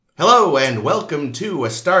Hello and welcome to A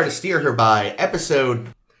Star to Steer Her By,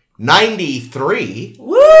 episode 93.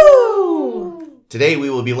 Woo! Today we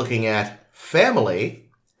will be looking at family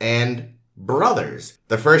and brothers.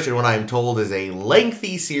 The first one, I'm told, is a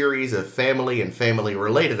lengthy series of family and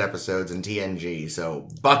family-related episodes in TNG, so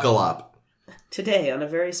buckle up. Today, on a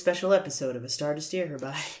very special episode of A Star to Steer Her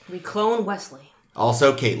By, we clone Wesley.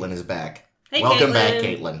 Also, Caitlin is back. Hey, welcome Caitlin. back,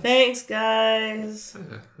 Caitlin. Thanks, guys.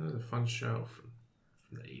 That was a fun show from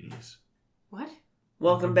the 80s. What?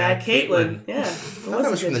 Welcome back, Caitlin. Yeah. I thought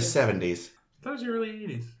that was from the 70s. That was the early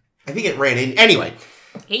 80s. I think it ran in... Anyway.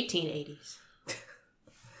 1880s.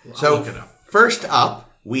 Well, So, I'll look it up. First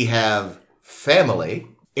up, we have family.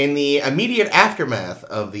 In the immediate aftermath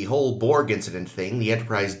of the whole Borg incident thing, the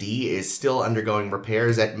Enterprise D is still undergoing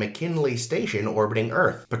repairs at McKinley Station orbiting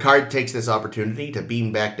Earth. Picard takes this opportunity to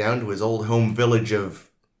beam back down to his old home village of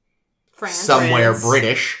France. somewhere France.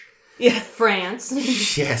 British. Yeah. France.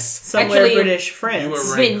 Yes. Somewhere Actually, British France. You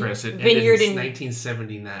were right, Chris. It ended Vineyard in in-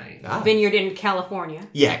 1979. Ah. Vineyard in California.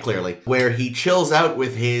 Yeah, clearly. Where he chills out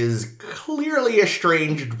with his clearly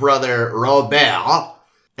estranged brother, Robert,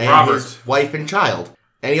 and his wife and child.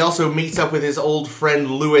 And he also meets up with his old friend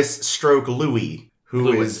Louis,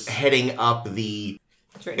 who is heading up the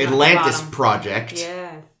It's written on the Atlantis bottom. project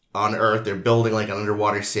Yeah. on Earth. They're building like an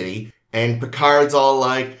underwater city. And Picard's all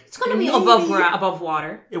like... It's going to be maybe- above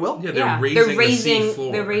water. It will? Yeah, Yeah. they're raising the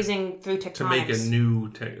seafloor They're raising through tectonics. to make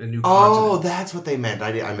a new Oh, continent. that's what they meant.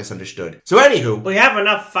 I misunderstood. So anywho... We have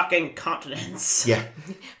enough fucking continents. Yeah.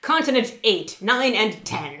 Continent 8, 9, and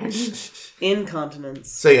 10.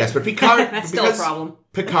 Incontinence. So yes, but Picard... That's still a because problem.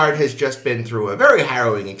 Picard has just been through a very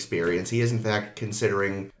harrowing experience. He is, in fact,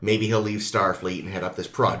 considering maybe he'll leave Starfleet and head up this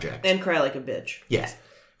project. And cry like a bitch. Yes.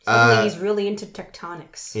 Suddenly he's really into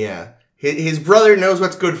tectonics. Yeah. His brother knows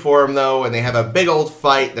what's good for him, though, and they have a big old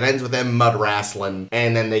fight that ends with them mud wrestling,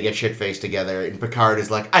 and then they get shit-faced together, and Picard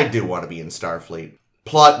is like, I do want to be in Starfleet.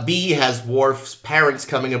 Plot B has Worf's parents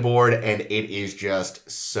coming aboard, and it is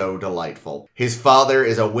just so delightful. His father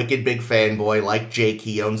is a wicked big fanboy. Like Jake,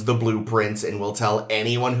 he owns the blueprints and will tell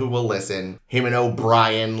anyone who will listen. Him and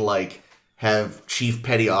O'Brien, have Chief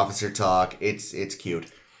Petty Officer talk. It's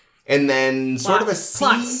cute. And then sort of a C.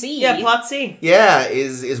 Plot C. Yeah, plot C. Yeah,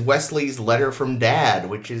 is Wesley's letter from Dad,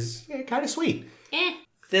 which is kind of sweet.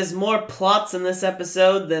 There's more plots in this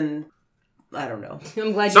episode than... I don't know.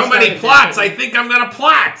 I'm glad So you many started plots, that. I think I'm gonna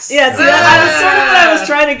plots! Yeah, see, that was sort of what I was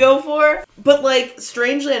trying to go for. But,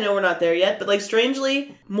 strangely, I know we're not there yet, but,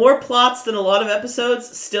 strangely, more plots than a lot of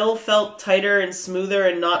episodes still felt tighter and smoother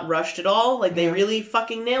and not rushed at all. They really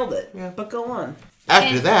fucking nailed it. Yeah. But go on.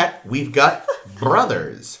 After that, we've got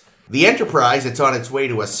brothers. The Enterprise, it's on its way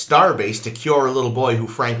to a starbase to cure a little boy who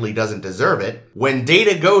frankly doesn't deserve it, when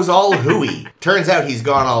Data goes all hooey. Turns out he's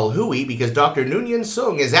gone all hooey because Dr. Noonien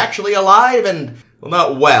Sung is actually alive and, well,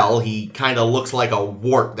 not well, he kind of looks like a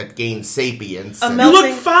wart that gained sapience. and- You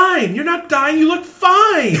look fine! You're not dying, you look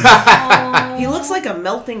fine! He looks like a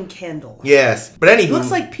melting candle. Yes, but anywho... He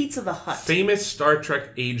looks like Pizza the Hut. Famous Star Trek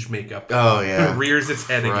age makeup. Oh, yeah. Rears its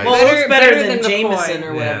head again. Right. Well, it looks better than McCoy. Jameson or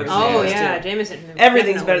Yeah, whatever. it's- Oh, his yeah, name is, too. Jameson.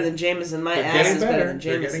 Everything's definitely. better than Jameson. My They're ass getting is better better. than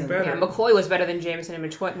They're Jameson. getting better. Yeah, McCoy was better than Jameson,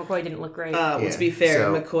 and McCoy didn't look great. Well, Yeah, to be fair,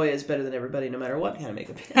 so- McCoy is better than everybody no matter what kind of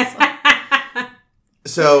makeup he has.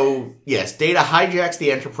 So, yes, Data hijacks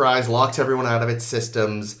the Enterprise, locks everyone out of its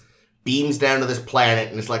systems, beams down to this planet,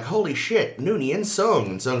 and is like, holy shit, Noonien Sung.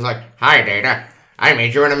 And Sung's like, hi, Data. I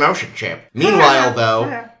made you an emotion chip. Meanwhile,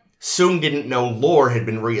 though, Sung didn't know Lore had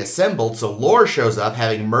been reassembled, so Lore shows up,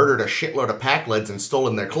 having murdered a shitload of Packlids and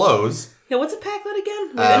stolen their clothes. Yeah, what's a Packlet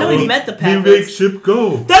again? I know we've met the You make Packlets. ship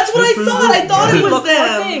go. That's what I thought! I thought it was Look for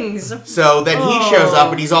them! things. So then he shows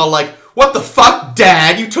up, and he's all like, what the fuck,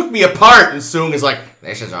 Dad? You took me apart! And Sung is like,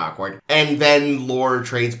 this is awkward. And then Lore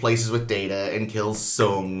trades places with Data and kills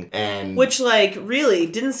Sung, and... Which, really,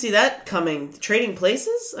 didn't see that coming. Trading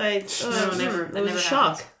places? No, never. It That was never a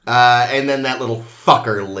shock. happens. and then that little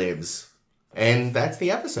fucker lives. And that's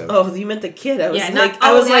the episode. Oh, you meant the kid. I was Yeah, like, not-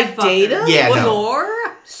 oh, that like, fucker. Data? Yeah, What? no. Lore?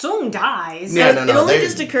 Sung dies. Yeah, no, It only they-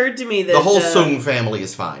 just occurred to me that... The whole Sung family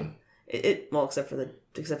is fine. Well, except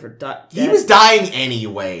for Dot. He was dying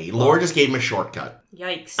anyway. Lore just gave him a shortcut.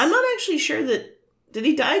 Yikes. I'm not actually sure that... Did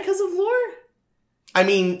he die because of Lore? I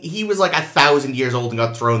mean, he was 1,000 years old and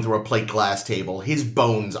got thrown through a plate glass table. His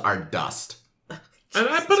bones are dust. But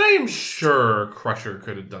I am sure Crusher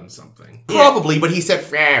could have done something. Probably, but he said,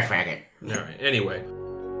 fuck it. Alright, anyway.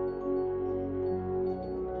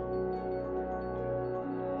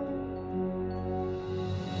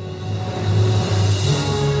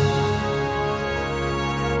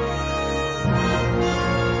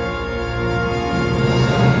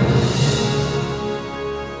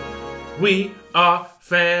 We are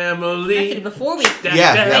family. Actually, before we...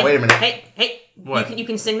 Yeah, wait a minute. Hey. What? You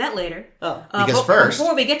can sing that later. Oh. Because first...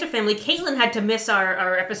 Before we get to family, Caitlin had to miss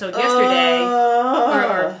our episode yesterday.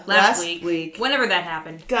 Or last week. Whenever that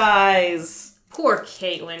happened. Guys. Poor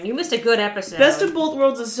Caitlin. You missed a good episode. Best of Both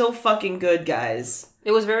Worlds is so fucking good, guys.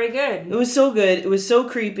 It was very good. It was so good. It was so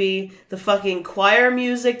creepy. The fucking choir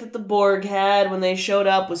music that the Borg had when they showed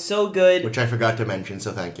up was so good. Which I forgot to mention,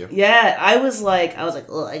 so thank you. Yeah, I was like,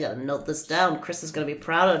 oh, I gotta note this down. Chris is gonna be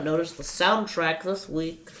proud to notice the soundtrack this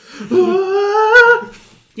week.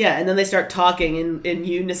 Yeah, and then they start talking in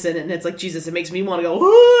unison, and it's like, Jesus, it makes me want to go,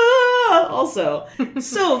 also.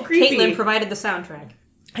 So creepy. Caitlin provided the soundtrack.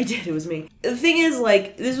 I did, it was me. The thing is,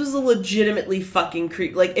 like, this was a legitimately fucking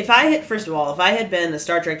creep. Like, if I had been a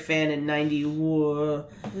Star Trek fan in 90,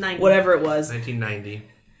 whatever it was, 1990.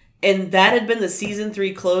 and that had been the season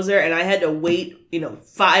 3 closer, and I had to wait,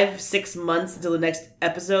 5-6 months until the next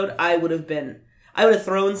episode, I would have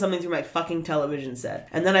thrown something through my fucking television set.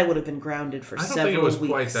 And then I would have been grounded for several weeks. I don't think it was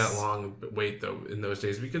quite that long wait, though, in those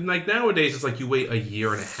days. Because, like, nowadays, it's like you wait a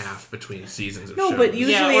year and a half between seasons of shows. No, but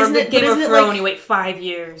usually, or isn't it... Game of Thrones, Thrones, you wait 5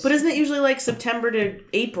 years. But isn't it usually, like, September to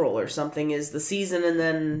April or something is the season, and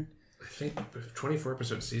then... I think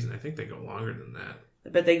 24-episode season, I think they go longer than that. I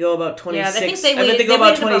bet they go about 26... Yeah, I think they go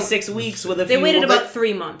about 26 weeks with a few... They waited about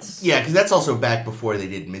 3 months. Yeah, because that's also back before they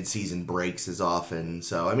did mid-season breaks as often.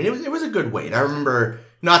 So, I mean, it was a good wait. I remember...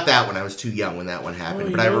 Not that one. I was too young when that one happened.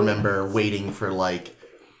 But I remember waiting for, like,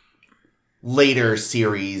 later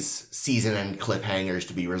series season-end cliffhangers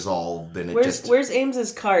to be resolved. And Where's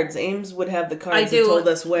Ames's cards? Ames would have the cards that told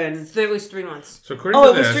us when. It was 3 months. So according to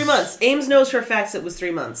it was 3 months. Ames knows for facts it was 3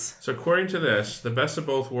 months. So according to this, The Best of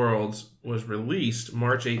Both Worlds was released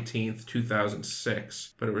March 18th,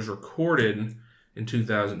 2006. But it was recorded in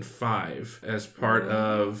 2005 as part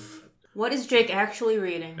of... What is Jake actually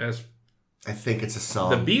reading? I think it's a song.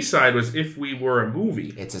 The B-side was If We Were a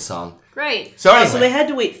Movie. It's a song. Great. So anyway. So they had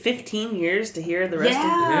to wait 15 years to hear the rest of it?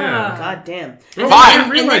 Yeah. God damn. I didn't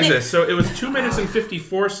realize this. So it was 2 minutes and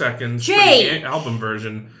 54 seconds for Jake! the album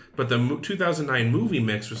version, but the 2009 movie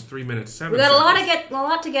mix was 3 minutes 7 We got seconds. a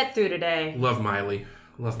lot to get through today. Love Miley.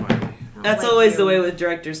 That's always the way with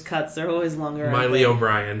director's cuts. They're always longer. Miley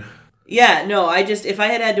O'Brien. Yeah, no, if I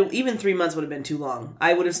had to, even 3 months would have been too long.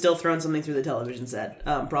 I would have still thrown something through the television set,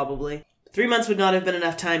 probably. 3 months would not have been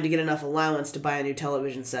enough time to get enough allowance to buy a new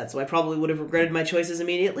television set, so I probably would have regretted my choices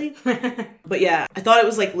immediately. But yeah, I thought it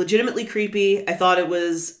was, like, legitimately creepy. I thought it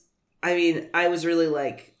was, I was really,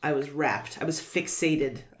 like, I was rapt. I was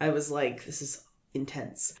fixated. I was like, this is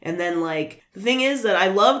intense. And then, like, the thing is that I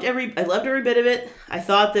loved every bit of it. I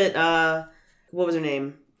thought that, what was her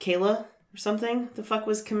name? Kayla or something? The fuck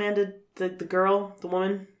was commanded the girl, the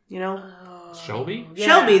woman, Shelby? Yeah.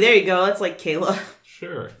 Shelby, there you go. That's like Kayla.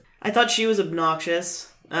 Sure. I thought she was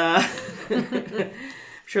obnoxious. I'm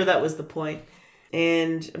sure that was the point.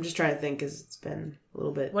 And I'm just trying to think because it's been a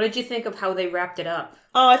little bit. What did you think of how they wrapped it up?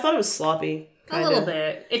 Oh, I thought it was sloppy. A little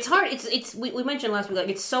bit. It's hard. We mentioned last week, like,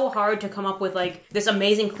 it's so hard to come up with, like, this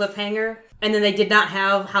amazing cliffhanger, and then they did not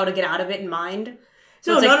have how to get out of it in mind.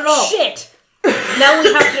 So it's not like, at all. Shit!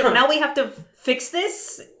 now we have to fix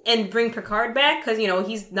this and bring Picard back because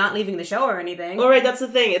he's not leaving the show or anything. Well, right, that's the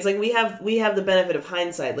thing. It's like we have the benefit of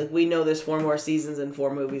hindsight. Like, we know there's 4 more seasons and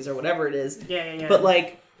 4 movies or whatever it is. Yeah. But,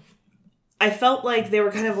 like, I felt like they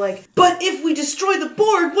were kind of like, but if we destroy the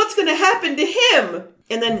Borg, what's going to happen to him?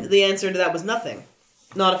 And then the answer to that was nothing.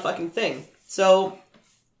 Not a fucking thing. So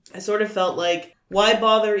I sort of felt like, why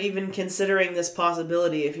bother even considering this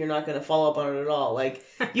possibility if you're not going to follow up on it at all? Like,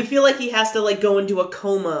 you feel like he has to, like, go into a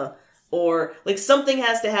coma or, like, something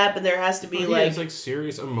has to happen. There has to be, it's like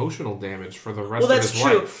serious emotional damage for the rest of his life.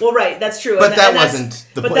 Well, that's true. Well, right, that's true. But that wasn't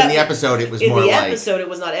the point. In the episode, it was more like... In the episode, it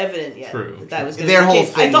was not evident yet. True. That was their whole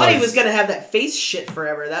thing. I thought he was going to have that face shit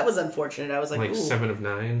forever. That was unfortunate. I was like, ooh. 7 of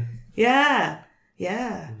 9? Yeah.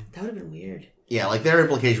 That would have been weird. Yeah, like, their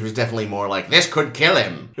implication was definitely more like, this could kill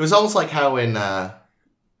him. It was almost like how in,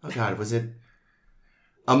 was it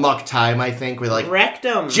Amok Time, I think, with, like...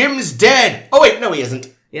 Rectum. Jim's dead! Oh, wait, no, he isn't.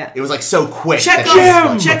 Yeah. It was, like, so quick.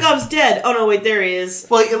 Chekhov's dead! Oh, no, wait, there he is.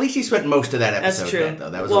 Well, at least he spent most of that episode That's true. dead, though.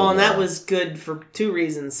 That was and that was good for 2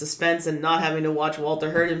 reasons. Suspense and not having to watch Walter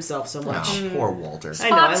hurt himself so much. Oh, poor Walter. I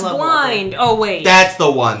know, I love blind. Walter. Oh, wait. That's the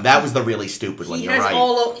one. That was the really stupid one, you're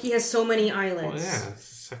right. He has so many eyelids. Well, yeah, it's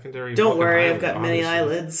secondary. Don't worry, I've got obviously. many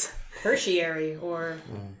eyelids. Tertiary or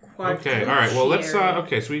Okay, all right. Well, let's.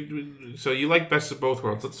 So you like Best of Both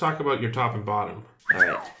Worlds? Let's talk about your top and bottom. All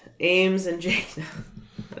right, Ames and Jake.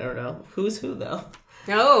 I don't know who's who though.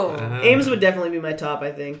 Oh, Ames would definitely be my top,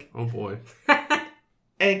 I think. Oh boy.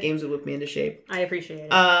 I think games would whip me into shape. I appreciate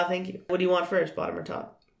it. Thank you. What do you want first, bottom or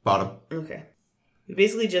top? Bottom. Okay. We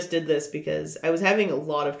basically just did this because I was having a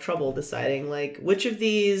lot of trouble deciding, like, which of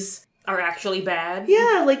these Are actually bad.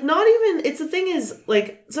 Yeah, like, not even... It's the thing is,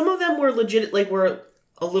 like, some of them were legit, like, were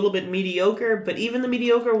a little bit mediocre, but even the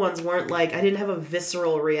mediocre ones weren't, like... I didn't have a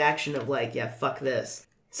visceral reaction of, like, yeah, fuck this.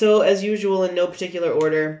 So, as usual, in no particular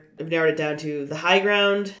order, I've narrowed it down to The High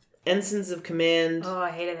Ground, Ensigns of Command, Oh,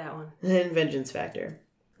 I hated that one. and Vengeance Factor.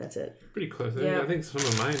 That's it. Pretty close. Yeah. I think some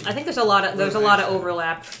of mine. I think there's a lot of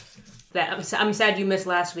overlap. That I'm sad you missed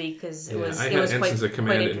last week because it was I it had was quite, Ensigns of quite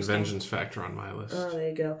Command and interesting. Vengeance Factor on my list. Oh, there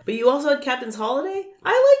you go. But you also had Captain's Holiday?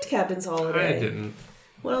 I liked Captain's Holiday. I didn't.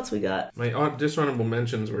 What else we got? My dishonorable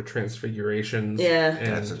mentions were Transfigurations Yeah. and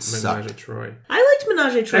That's what Menage a sucked. Troy. I liked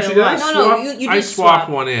Menage a Troy Actually, a did I lot. No, swap? you I did swapped swap.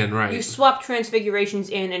 one in, right? You swapped Transfigurations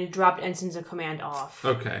in and dropped Ensigns of Command off.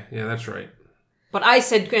 Okay, yeah, that's right. But I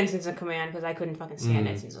said Ensigns of Command because I couldn't fucking stand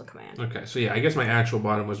Ensigns of Command. Okay, so yeah, I guess my actual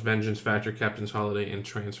bottom was Vengeance Factor, Captain's Holiday, and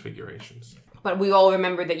Transfigurations. But we all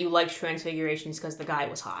remembered that you liked Transfigurations because the guy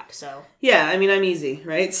was hot, so... Yeah, I mean, I'm easy,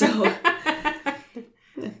 right? So...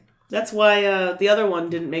 That's why the other one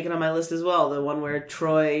didn't make it on my list as well. The one where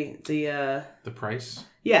Troy, The Price?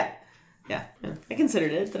 Yeah. I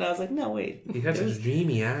considered it, but I was like, no, wait. He had such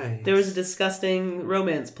dreamy eyes. There was a disgusting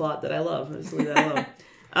romance plot that I love. Just leave that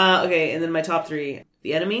alone. Okay, and then my top three.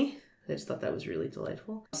 The Enemy. I just thought that was really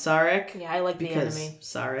delightful. Sarek. Yeah, I like The because Enemy.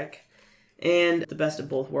 Sarek. And The Best of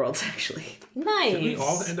Both Worlds, actually. Nice. Did we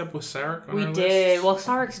all end up with Sarek on We our did. list? Well,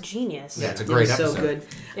 Sarek's genius. Yeah, it's a It great was episode. so good. It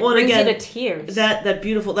Well, and brings again, you to tears. that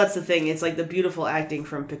beautiful... That's the thing. It's like the beautiful acting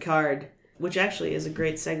from Picard, which actually is a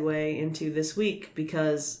great segue into this week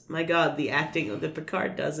because, my God, the acting that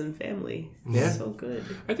Picard does in Family Yeah. is so good.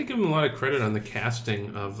 I think give him a lot of credit on the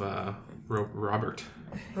casting of Robert.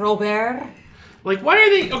 Robert. Like, why are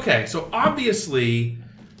they... Okay, so obviously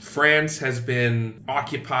France has been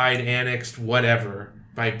occupied, annexed, whatever,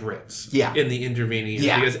 by Brits. Yeah. In the intervening years.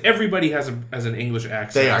 Yeah. Because everybody has an English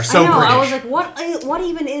accent. They are so I know. British. I was like, what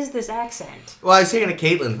even is this accent? Well, I was saying to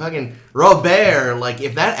Caitlin, fucking Robert, like,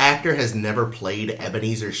 if that actor has never played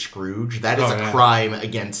Ebenezer Scrooge, that is Oh, a yeah. crime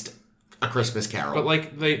against A Christmas Carol. But,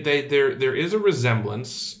 like, there is a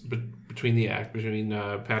resemblance between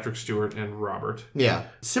Patrick Stewart and Robert. yeah.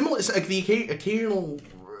 Similar, like, the occasional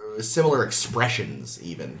similar expressions,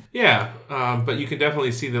 even. Yeah, but you can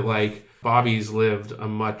definitely see that, like, Bobby's lived a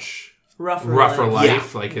much Rougher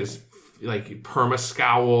life. Like, his perma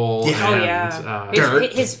scowl. Yeah. Oh and, yeah.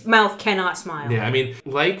 Dirt. His mouth cannot smile. Yeah, I mean,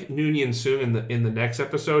 like Noonien Soon in the next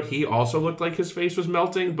episode, he also looked like his face was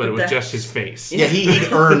melting, but it was just his face. Yeah,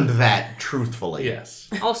 he'd earned that truthfully. Yes.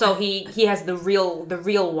 Also, he has the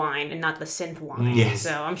real wine and not the synth wine. Yes.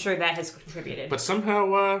 So I'm sure that has contributed. But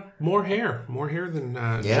somehow, more hair than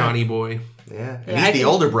Johnny Boy. Yeah. And Yeah, he's I the can-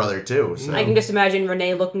 older brother, too. So. I can just imagine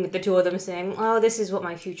Renee looking at the two of them saying, "Oh, this is what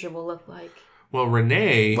my future will look like." Well,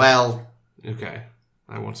 Renee... Well, Okay,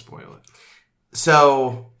 I won't spoil it.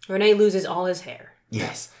 so... Renee loses all his hair.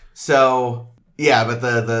 Yes. So, yeah, but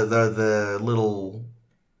the little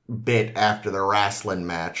bit after the wrestling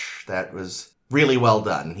match, that was really well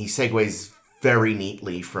done. He segues very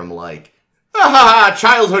neatly from, like,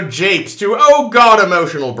 childhood japes to, oh god,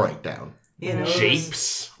 emotional breakdown. You know,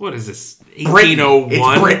 Japes? What is this? Britain. 1801?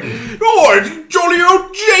 It's Britain. Oh, it's a jolly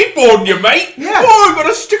old jape on you, mate. Yeah. Oh, I'm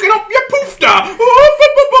gonna stick it up your poofter.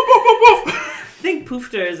 I think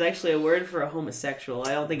poofter is actually a word for a homosexual.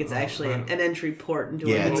 I don't think it's actually an entry port into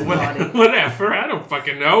Yeah, a it's human body. Whatever, I don't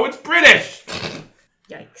fucking know. It's British.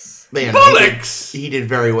 Yikes. But, yeah, Bollocks! he did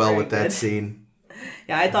very well Very with that good. scene.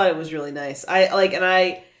 Yeah, I thought it was really nice.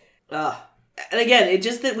 And again, it's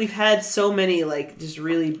just that we've had so many, like, just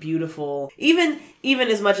really beautiful, even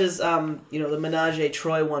as much as, the Menage a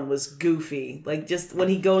Troy one was goofy, like, just when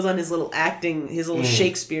he goes on his little acting, his little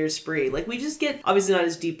Shakespeare spree, like, we just get, obviously not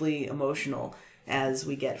as deeply emotional as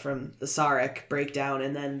we get from the Sarek breakdown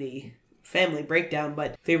and then the family breakdown,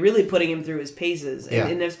 but they're really putting him through his paces,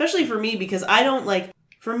 and especially for me, because I don't, like,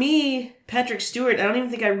 for me, Patrick Stewart, I don't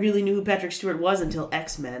even think I really knew who Patrick Stewart was until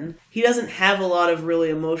X-Men. He doesn't have a lot of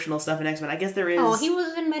really emotional stuff in X-Men. I guess there is... Oh, he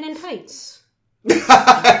was in Men in Tights.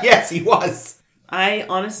 Yes, he was. I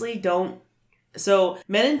honestly don't... So,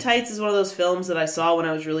 Men in Tights is one of those films that I saw when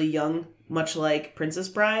I was really young, much like Princess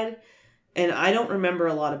Bride, and I don't remember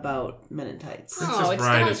a lot about Men in Tights. Oh, Princess it's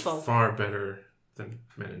Bride is delightful. far better than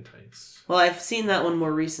Men in Tights. Well, I've seen that one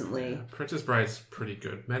more recently. Princess Bride's pretty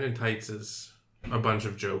good. Men in Tights is a bunch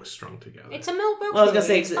of jokes strung together. It's a Mel Brooks Well, I was gonna movie.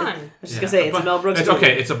 say It's fun. I was just gonna say it's a Mel Brooks It's movie.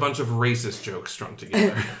 okay. It's a bunch of racist jokes strung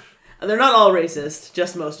together. They're not all racist,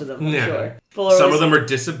 just most of them, I'm sure. Some of them are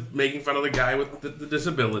making fun of the guy with the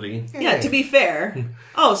disability. Yeah, to be fair.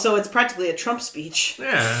 Oh, so it's practically a Trump speech.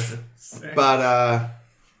 Yeah. But,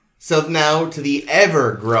 so now to the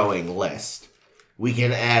ever-growing list, we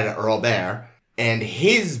can add Robert and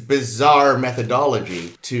his bizarre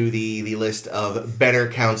methodology to the list of better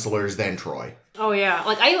counselors than Troy. Oh, yeah.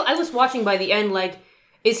 Like, I was watching by the end, like,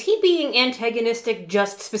 is he being antagonistic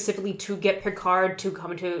just specifically to get Picard to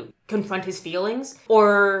come to confront his feelings?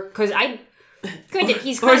 Or, because granted,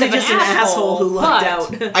 he's kind of just an asshole who lucked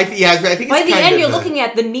out. I think it's by the kind end, of you're looking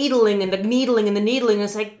at the needling and the needling and the needling, and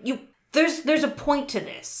it's like, there's a point to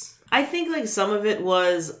this. I think, like, some of it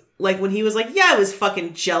was... Like, when he was like, yeah, I was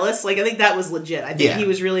fucking jealous. Like, I think that was legit. I think he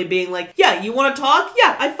was really being like, yeah, you want to talk?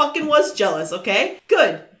 Yeah, I fucking was jealous, okay?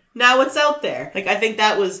 Good. Now it's out there. Like, I think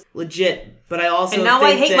that was legit. But I also And now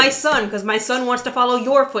I hate my son, because my son wants to follow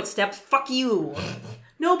your footsteps. Fuck you.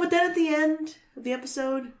 No, but then at the end of the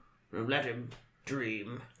episode, let him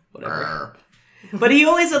dream. Whatever. But he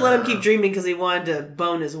only said let him keep dreaming because he wanted to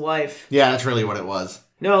bone his wife. Yeah, that's really what it was.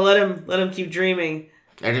 No, let him keep dreaming.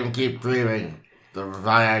 Let him keep dreaming. The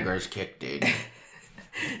Viagra's kicked in.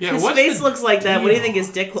 Yeah, his face looks like that. What do you think his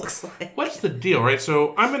dick looks like? What's the deal, right?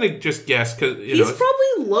 So I'm going to just guess, because, he's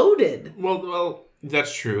probably loaded. Well,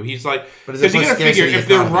 that's true. He's like, because you gotta figure, if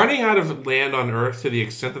they're running out of land on Earth to the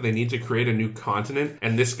extent that they need to create a new continent,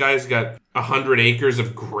 and this guy's got 100 acres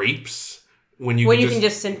of grapes, when you can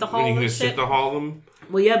just synthahol them.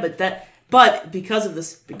 Well, yeah, but because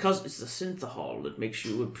it's the synthahol that makes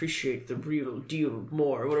you appreciate the real deal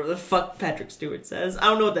more, or whatever the fuck Patrick Stewart says. I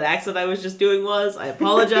don't know what that accent I was just doing was. I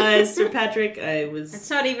apologize, Sir Patrick. It's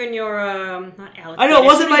not even your, not Alex. I know, it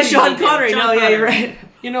wasn't my Sean Connery. No, yeah, you're right.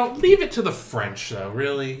 Leave it to the French, though,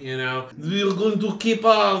 really, We're going to keep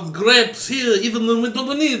our grapes here, even when we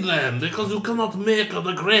don't need them, because you cannot make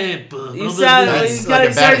the grape. You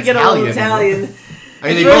started to get a little Italian. I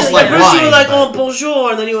mean, they both like wine. First you were like, oh, bonjour,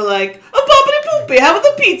 and then you were like, oh, boppity poopy, how about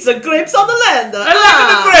the pizza? Grapes on the land. I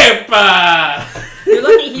like the grape! You're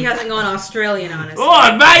lucky he hasn't gone Australian on us.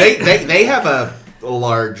 Oh, mate! They have a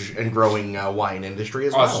large and growing wine industry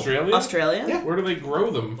as well. Australia? Yeah. Where do they grow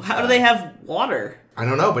them? How do they have water? I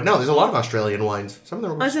don't know, but no, there's a lot of Australian wines. Some of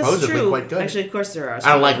them are supposedly quite good. Actually, of course there are.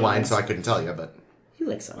 I don't like wine, so I couldn't tell you, but... You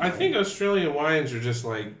like some. I think Australian wines are just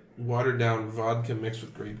like watered down vodka mixed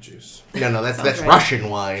with grape juice. No, that's right. Russian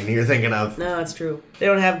wine you're thinking of. No, it's true. They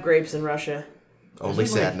don't have grapes in Russia. Only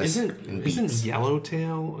sadness and beets. Isn't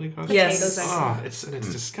yellowtail like Australian? Yes.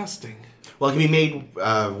 It's disgusting. Well, it can be made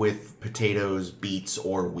with potatoes, beets,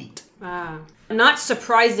 or wheat. Not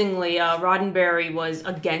surprisingly, Roddenberry was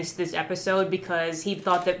against this episode because he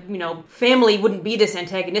thought that, family wouldn't be this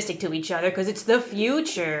antagonistic to each other because it's the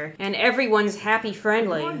future and everyone's happy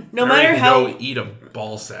friendly. No matter how... Go eat a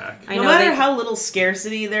ball sack. No matter how little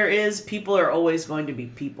scarcity there is, people are always going to be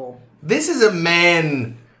people. This is a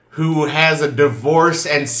man who has a divorce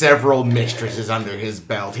and several mistresses under his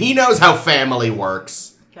belt. He knows how family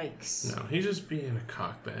works. Yikes. No, he's just being a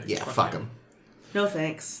cockbag. Yeah, fuck him. No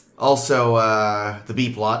thanks. Also, the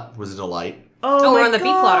B-plot was a delight. Oh we're on the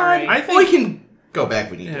B-plot already. I think we can go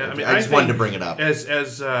back when you do. I just wanted to bring it up. As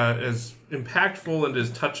impactful and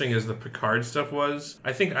as touching as the Picard stuff was,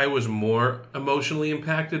 I think I was more emotionally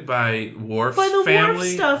impacted by Worf's family. Worf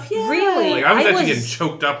stuff, yeah. Really? Like, I was actually getting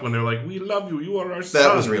choked up when they're like, "We love you. You are our son."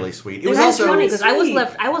 That was really sweet. It was also funny because I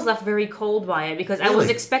was left very cold by it because I was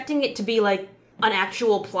expecting it to be like an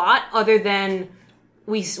actual plot other than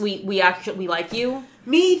we like you.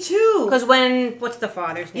 Me too. Because what's the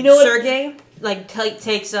father's name? Sergei,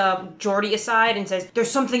 takes Geordi aside and says, "There's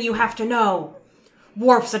something you have to know.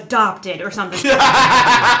 Worf's adopted," or something.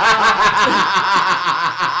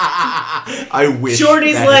 I wish.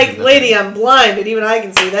 Geordi's like, "Lady, I'm blind, and even I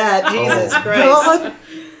can see that." Jesus Christ. God.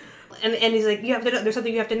 And he's like, "You have to know. There's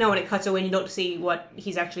something you have to know," and it cuts away, and you don't see what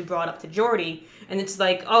he's actually brought up to Geordi. And it's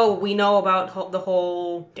like, oh, we know about the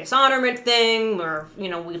whole dishonorment thing, or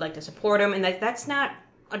we'd like to support him, and that's not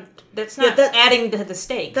adding to the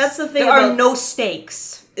stakes. That's the thing. There are no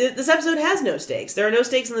stakes. This episode has no stakes. There are no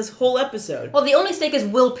stakes in this whole episode. Well, the only stake is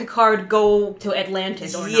will Picard go to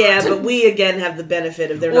Atlantis or not? Yeah, but we again have the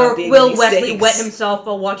benefit of there not being will any Wesley stakes. wet himself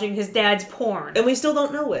while watching his dad's porn? And we still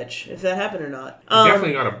don't know if that happened or not.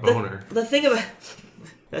 Definitely not a boner. The thing about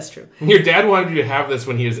that's true. Your dad wanted you to have this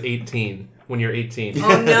when he was 18. When you're 18.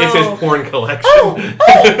 Oh no! It's his porn collection.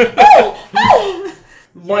 Oh!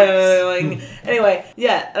 Boing. Anyway,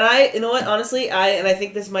 yeah, and you know what? Honestly, I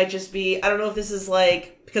think this might just be. I don't know if this is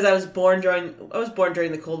like because I was born during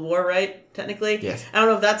the Cold War, right? Technically, Yes. I don't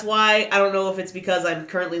know if that's why. I don't know if it's because I'm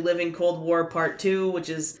currently living Cold War Part 2, which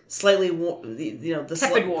is slightly, the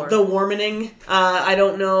Tepid war. the warming. I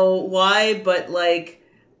don't know why, but like.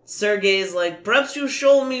 Sergei's like, perhaps you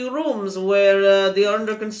show me rooms where they are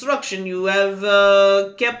under construction. You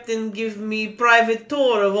have kept and give me private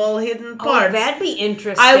tour of all hidden parts. Oh, that'd be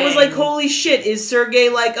interesting. I was like, holy shit, is Sergei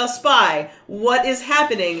like a spy? What is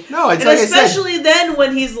happening? No, it's and like especially then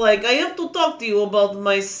when he's like, I have to talk to you about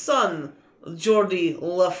my son, Jordi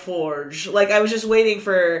LaForge. Like, I was just waiting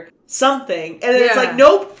for something. And then it's like,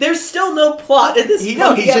 nope, there's still no plot in this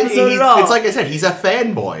episode at all. It's like I said, he's a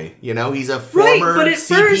fanboy. He's a former but at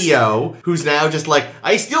CPO who's now just like,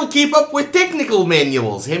 I still keep up with technical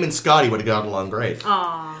manuals. Him and Scotty would have gotten along great.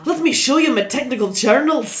 Aww. Let me show you my technical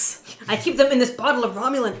journals. I keep them in this bottle of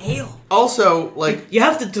Romulan ale. Also, like, You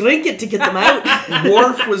have to drink it to get them out.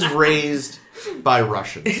 Worf was raised by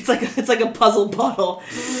Russians. It's like a puzzle bottle.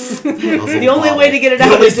 The The only way to get it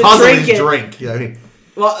out is to drink it. Drink. I mean,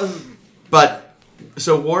 Well, but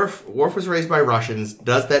so Worf was raised by Russians.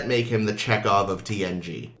 Does that make him the Chekhov of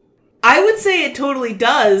TNG? I would say it totally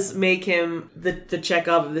does make him the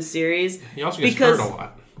Chekhov of the series. He also gets hurt a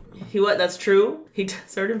lot. That's true. He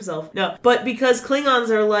does hurt himself. No, but because Klingons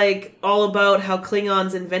are like all about how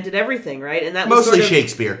Klingons invented everything, right? And that was Mostly sort of,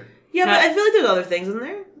 Shakespeare. Yeah, but I feel like there's other things in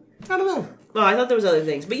there. I don't know. Oh, I thought there was other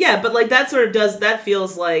things. But yeah, but like that sort of does, that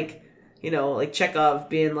feels like, like Chekhov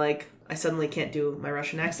being like, I suddenly can't do my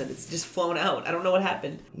Russian accent. It's just flown out. I don't know what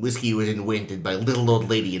happened. Whiskey was invented by a little old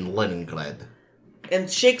lady in Leningrad. And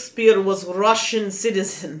Shakespeare was Russian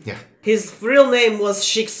citizen. Yeah. His real name was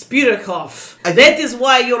Shakespearekov. That is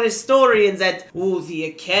why your historians the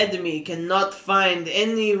Academy cannot find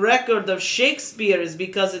any record of Shakespeare is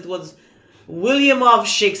because it was William of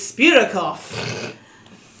Shakespearekov.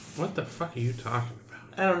 What the fuck are you talking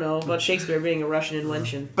about? I don't know about Shakespeare being a Russian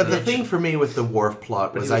invention. But the thing for me with the Worf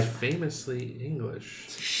plot But was he was famously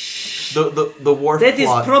English. the Worf That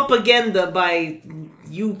plot. is propaganda by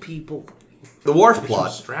you people The Worf From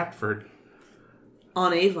plot. Stratford.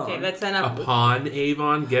 on Avon. Okay, that's enough. Upon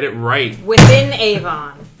Avon, get it right. Within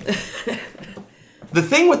Avon. The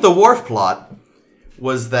thing with the Worf plot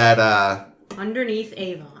was that Underneath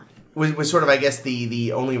Avon. was sort of, I guess,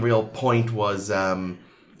 the only real point was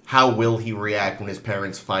how will he react when his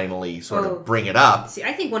parents finally sort of bring it up. See,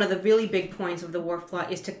 I think one of the really big points of the Worf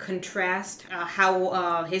plot is to contrast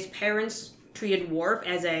how his parents treated Worf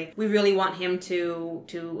as we really want him to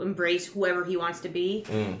embrace whoever he wants to be,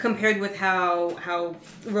 compared with how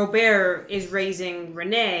Robert is raising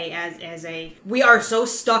Renee as we are so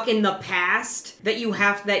stuck in the past that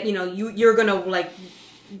you're gonna like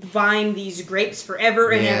vine these grapes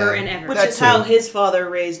forever and ever and ever. Which That is too. how his father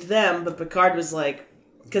raised them, but Picard was like,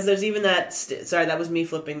 because there's even that, sorry, that was me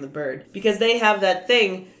flipping the bird. Because they have that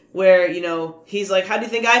thing where, he's like, how do you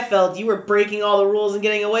think I felt? You were breaking all the rules and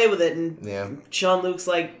getting away with it. And Jean-Luc's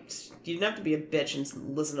like, you didn't have to be a bitch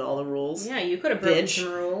and listen to all the rules. Yeah, you could have broken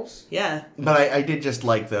some rules. Yeah. But I did just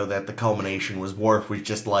like, though, that the culmination was Worf was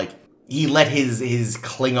just like, he let his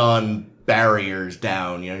Klingon barriers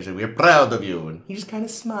down. He's like, we're proud of you. And he just kind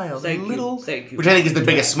of smiles. Thank you. Which I think is the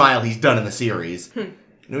biggest smile he's done in the series.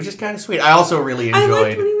 And it was just kind of sweet. I also really enjoyed... I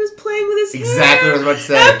liked when he was playing with his hair. Exactly what I was about to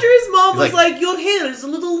say. After his mom was like- like, your hair is a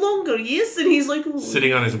little longer, yes? And he's like... Ooh.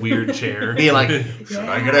 Sitting on his weird chair. Being like, should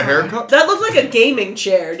I get a haircut? That looked like a gaming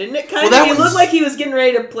chair, didn't it? Kind Well, of. that It was- looked like he was getting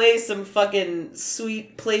ready to play some fucking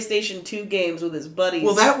sweet PlayStation 2 games with his buddies.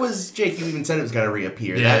 Well, that was... Jake, you even said it was going to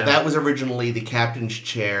reappear. Yeah. That was originally the captain's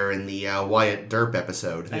chair in the Wyatt Derp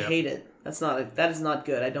episode. I hate it. That is not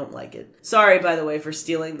good. I don't like it. Sorry, by the way, for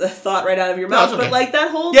stealing the thought right out of your No, mouth. it's okay. But like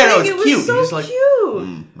that whole Yeah, no, thing, it's it was cute. so You're just like,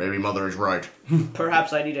 cute. Maybe Mother is right.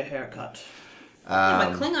 Perhaps I need a haircut.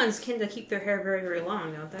 But Klingons tend to keep their hair very, very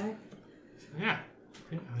long, don't they? Yeah.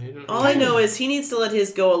 All I know is he needs to let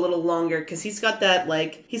his go a little longer because he's got that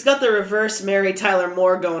he's got the reverse Mary Tyler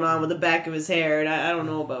Moore going on with the back of his hair, and I don't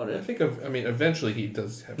know about I it. think eventually he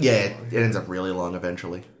does have. Yeah, it ends up really long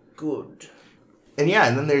eventually. Good. And yeah,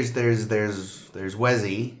 and then there's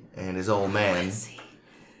Wezzy and his old man.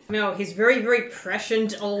 No, he's very, very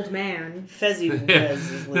prescient old man. Fezzy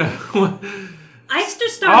Wez is weird. I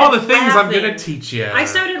just started All the things laughing. I'm gonna teach you. I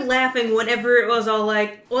started laughing whenever it was all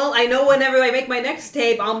like, well, I know whenever I make my next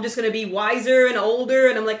tape, I'm just gonna be wiser and older,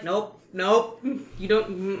 and I'm like, nope, you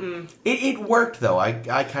don't, It worked, though. I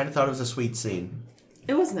kind of thought it was a sweet scene.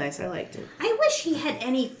 It was nice. I liked it. I wish he had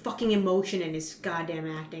any fucking emotion in his goddamn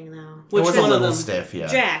acting, though. It was a one of little them? stiff, yeah.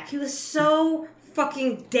 Jack, he was so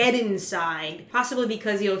fucking dead inside. Possibly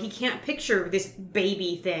because, he can't picture this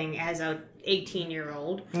baby thing as a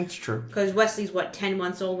 18-year-old. That's true. Because Wesley's, 10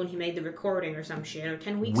 months old when he made the recording or some shit, or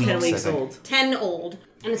 10 weeks old? 10 weeks old. 10 old.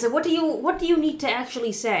 And it's like, what do you need to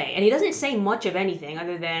actually say? And he doesn't say much of anything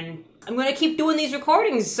other than, I'm going to keep doing these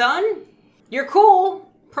recordings, son. You're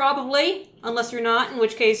cool, probably. Unless you're not, in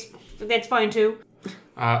which case, that's fine too.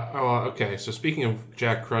 Okay, so speaking of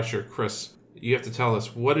Jack Crusher, Chris, you have to tell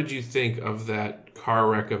us, what did you think of that car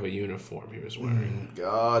wreck of a uniform he was wearing?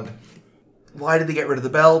 God. Why did they get rid of the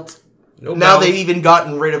belt? No Now belt. they've even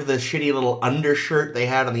gotten rid of the shitty little undershirt they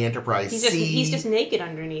had on the Enterprise C. He's just naked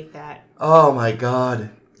underneath that. Oh my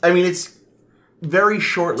god. I mean, it's very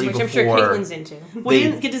shortly Which before... I'm sure Caitlin's into. Well, you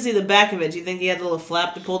didn't get to see the back of it. Do you think he had a little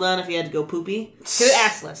flap to pull down if he had to go poopy? It's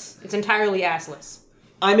assless. It's entirely assless.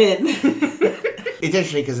 I'm in. It's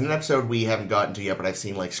interesting because in an episode we haven't gotten to yet, but I've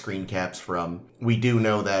seen like screen caps from, we do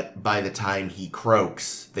know that by the time he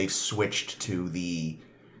croaks, they've switched to the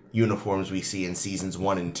uniforms we see in seasons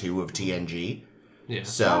 1 and 2 of TNG. Yeah.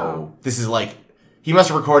 So this is like, he must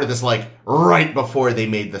have recorded this like right before they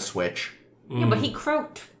made the switch. Yeah, but he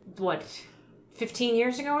croaked, 15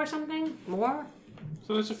 years ago or something? More?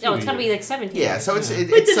 So that's a few No, it's gotta be years. like 17. Yeah, so it's Wait,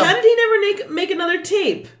 it's then how did he never make another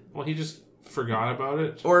tape? Well, he just forgot about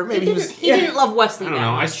it. or maybe he was... He didn't love Wesley I don't that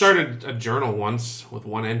know. much. I started a journal once with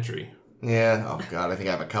one entry. Yeah, oh god, I think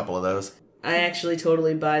I have a couple of those. I actually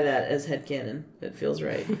totally buy that as headcanon. It feels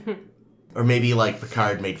right. Or maybe like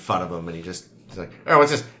Picard made fun of him and he's like, oh,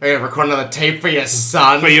 what's this? Are you gonna record another tape for your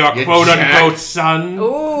son? For your you quote-unquote jack?" son.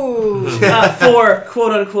 Ooh. For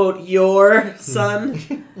quote-unquote your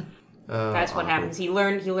son. That's what happens. He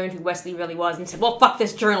learned who Wesley really was and said, well, fuck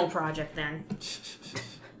this journal project then.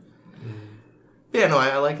 Yeah, no,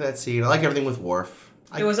 I like that scene. I like everything with Worf.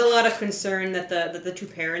 There was a lot of concern that the two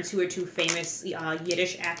parents, who are two famous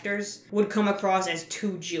Yiddish actors, would come across as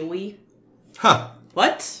too Jewy. Huh.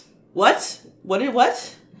 What? What?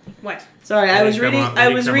 What? What? Sorry, I was reading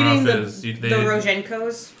the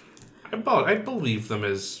Rozhenkos? I believe them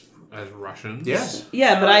as Russians. Yes.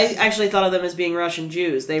 Yeah, but I actually thought of them as being Russian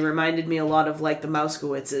Jews. They reminded me a lot of like the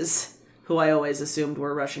Mouskowitzes, who I always assumed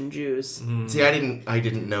were Russian Jews. See, I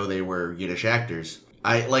didn't know they were Yiddish actors.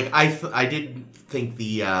 I did think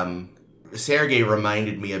the Sergei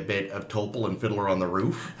reminded me a bit of Topol and Fiddler on the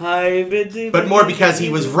Roof, but more because he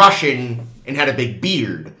was Russian and had a big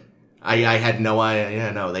beard. I had no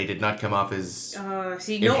idea. No, they did not come off as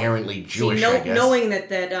inherently Jewish. I guess. Knowing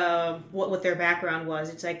that what their background was,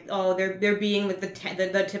 it's like, oh, they're being like the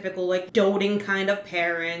typical like doting kind of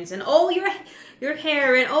parents, and oh, your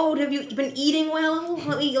hair, and oh, have you been eating well?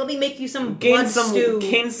 Let me make you some blood stew.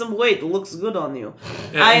 Gain some weight. It looks good on you.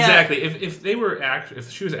 Yeah, exactly. If they were if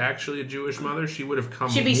she was actually a Jewish mother, she would have come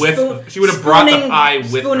She'd be she would have brought the pie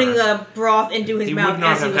with spooning her. the broth into his mouth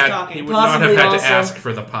as he was talking. He would not have had Possibly to ask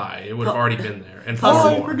for the pie. It would have already been there. And Oh,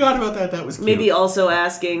 I more. forgot about that. That was cute. Maybe also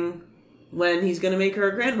asking when he's going to make her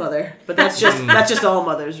a grandmother, but that's just all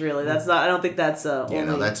mothers, really. That's not. I don't think that's only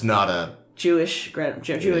no, that's not a Jewish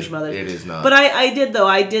mother. It is not. But I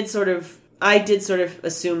did sort of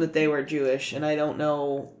assume that they were Jewish, and I don't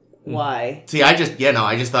know why. See, I just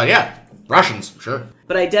thought, Russians, sure.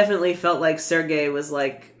 But I definitely felt like Sergei was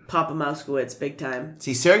like Papa Mouskowitz big time.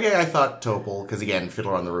 See, Sergei, I thought Topol, because again,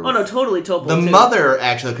 Fiddler on the Roof. Oh no, totally Topol. The too. mother,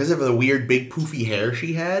 actually, because of the weird big poofy hair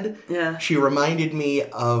she had, Yeah. she reminded me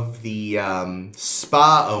of the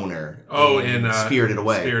spa owner in Spirited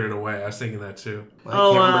Away. Spirited Away. I was thinking that too. I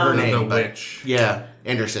can't remember her The name, but witch. yeah,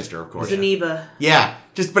 and her sister, of course. Zaniba. Yeah,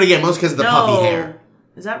 but again, most because of the puffy hair.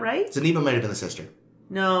 Is that right? Zaniba might have been the sister.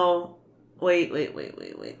 No. Wait.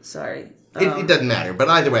 Sorry. It doesn't matter, but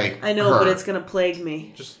either way, I know, her. but it's gonna plague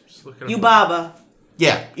me. Just look at You Baba.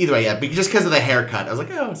 Yeah, either way, just because of the haircut. I was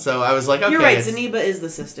like, oh, so I was like, okay. You're right, Zaniba is the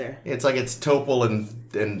sister. It's like it's Topol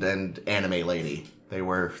and Anime Lady. They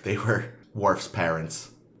were Worf's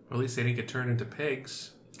parents. Well, at least they didn't get turned into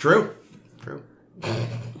pigs. True.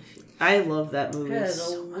 I love that movie. That is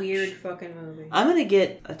so a weird fucking movie. I'm gonna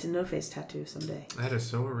get a no-face tattoo someday. That is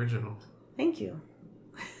so original. Thank you.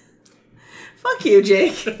 Fuck you,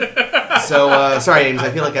 Jake. So, sorry, Ames,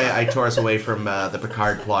 I feel like I tore us away from the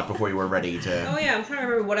Picard plot before we were ready to... Oh yeah, I'm trying to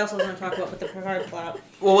remember what else I was going to talk about with the Picard plot.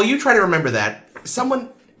 Well, while you try to remember that,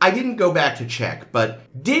 I didn't go back to check, but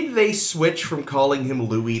did they switch from calling him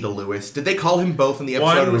Louis to Louis? Did they call him both in the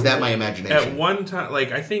episode, or was that my imagination? At one time,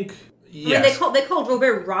 I think... Yes. I mean, they called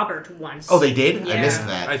Robert Robert once. Oh, they did? Yeah. I missed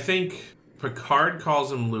that. I think Picard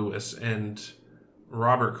calls him Louis, and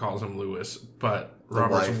Robert calls him Louis, but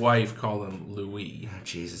Robert's wife called him Louis. Oh,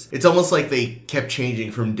 Jesus. It's almost like they kept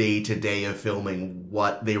changing from day to day of filming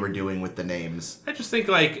what they were doing with the names. I just think,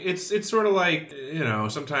 like, it's sort of like,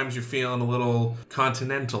 sometimes you're feeling a little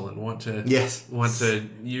continental and want to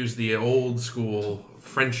use the old school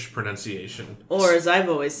French pronunciation. Or, as I've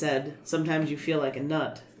always said, sometimes you feel like a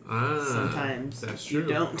nut. Ah, sometimes that's true. You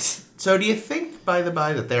don't. So do you think, by the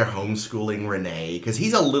by, that they're homeschooling Renee? Because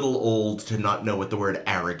he's a little old to not know what the word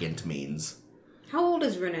arrogant means. How old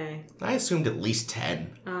is Renee? I assumed at least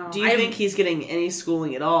 10. Do you think he's getting any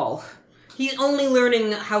schooling at all? He's only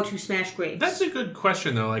learning how to smash grapes. That's a good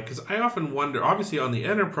question, though, because I often wonder, obviously on the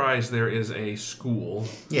Enterprise there is a school.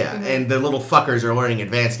 Yeah, and the little fuckers are learning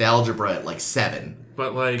advanced algebra at 7.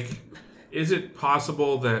 But, is it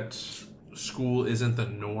possible that school isn't the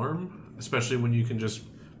norm? Especially when you can just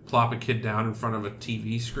plop a kid down in front of a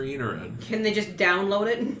TV screen or a... Can they just download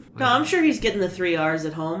it? No, I'm sure he's getting the 3 R's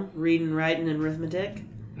at home. Reading, writing, and arithmetic.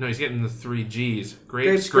 No, he's getting the 3 G's.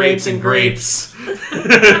 Grapes, grapes, and grapes.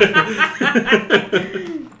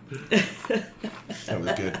 That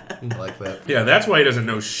was good. I like that. Yeah, that's why he doesn't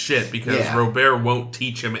know shit, because Yeah. Robert won't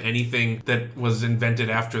teach him anything that was invented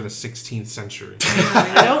after the 16th century.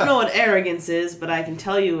 I don't know what arrogance is, but I can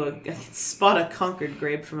tell you I can spot a Concord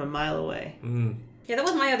grape from a mile away. Yeah, that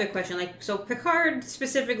was my other question. So Picard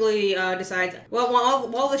specifically decides, well,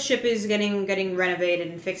 while the ship is getting renovated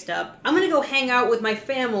and fixed up, I'm gonna go hang out with my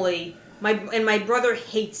family. My brother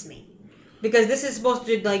hates me because this is supposed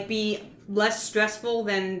to be less stressful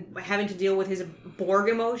than having to deal with his Borg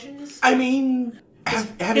emotions. I mean,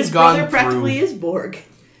 having His gone brother practically through, is Borg.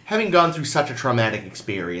 having gone through such a traumatic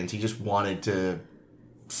experience, he just wanted to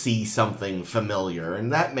see something familiar,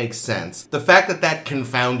 and that makes sense. The fact that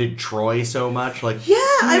confounded Troy so much, Yeah,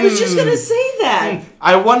 I was just gonna say that.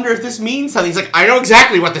 I wonder if this means something. He's like, I know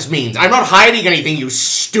exactly what this means. I'm not hiding anything, you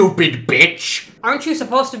stupid bitch. Aren't you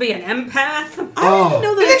supposed to be an empath? I don't even know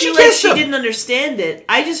And that then I feel she like kissed she him. didn't understand it.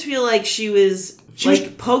 I just feel like she was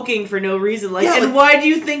poking for no reason. Yeah, why do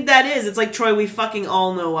you think that is? It's like, Troy, we fucking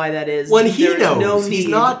all know why that is. When he There's knows, no he's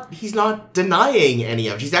need. not denying any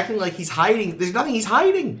of it. He's acting like he's hiding. There's nothing he's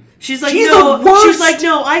hiding. She's like, She's no. the worst. She's like,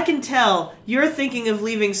 no. I can tell you're thinking of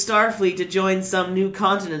leaving Starfleet to join some new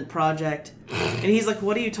continent project. And he's like,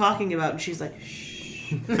 what are you talking about? And she's like,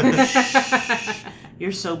 shh.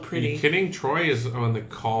 You're so Are pretty. you kidding? Troy is on the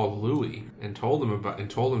call Louis and told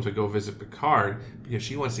him to go visit Picard because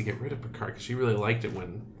she wants to get rid of Picard because she really liked it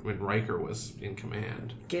when Riker was in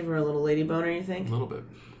command. Gave her a little lady boner, you A think? little bit.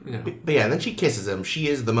 Yeah. But yeah, and then she kisses him. She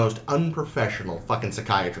is the most unprofessional fucking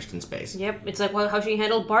psychiatrist in space. Yep, it's like how she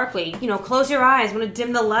handled Barclay. Close your eyes, I'm gonna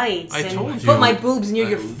dim the lights, I and told put you. my boobs near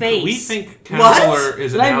your face. We think counselor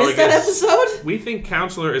is Did I analogous. miss that episode? We think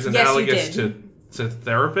counselor is Yes, you analogous did. to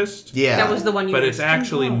therapist. Yeah. That was the one you But missed. it's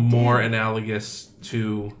actually more analogous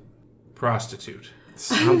to prostitute.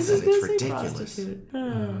 Sounds I was it's gonna say ridiculous.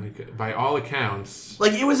 prostitute. By all accounts.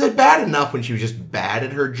 Like, it was bad enough when she was just bad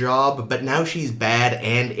at her job, but now she's bad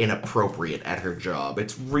and inappropriate at her job.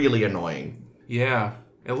 It's really annoying. Yeah.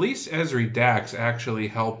 At least Ezri Dax actually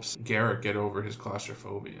helps Garrett get over his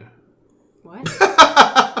claustrophobia. What?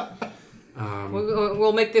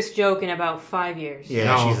 We'll make this joke in about 5 years. Yeah,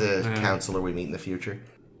 No, she's a yeah. counselor we meet in the future.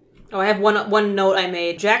 Oh, I have one note I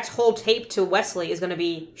made. Jack's whole tape to Wesley is going to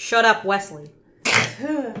be, "Shut up, Wesley."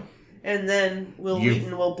 And then Will You-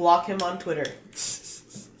 Wheaton will block him on Twitter.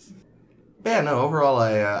 Yeah, no, overall,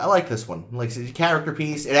 I like this one. Like, it's a character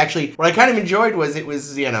piece. It actually, what I kind of enjoyed was it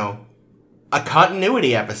was, a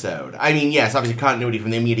continuity episode. I mean, yes, obviously continuity from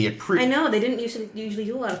the immediate I know, they didn't usually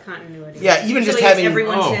do a lot of continuity. Yeah, even just Usually it's having-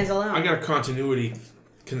 everyone stands alone. I got a continuity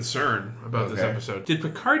concern about this Okay. episode. Did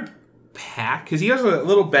Picard pack? Because he has a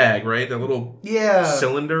little bag, right? That little Yeah.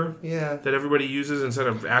 cylinder Yeah. that everybody uses instead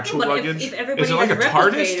of actual Yeah, but if- luggage. if everybody is it like has a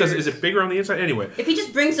TARDIS? replicators- Is it bigger on the inside? Anyway, If he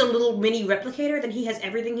just brings a little mini replicator, then he has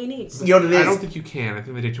everything he needs. You know what it is? I don't think you can. I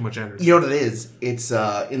think they take too much energy. You know what it is? It's,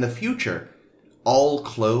 in the future, all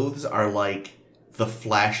clothes are like the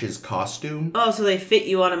Flash's costume. Oh, so they fit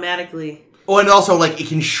you automatically. Oh, and also, like, it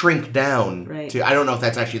can shrink down. Right. I don't know if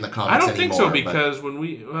that's actually in the comics I don't anymore. think so but- because when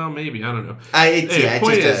we, well, maybe I don't know. It's, Hey, yeah, the it's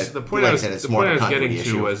point just is, a, the point like I I was, said, it's the more point I of a was getting continuity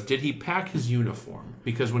to issue. was, did he pack his uniform?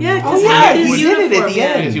 Because when Yeah, he 'cause Oh, he yeah, had his he did it at uniform, the yeah.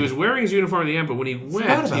 end. he was wearing his uniform at the end, but when he went,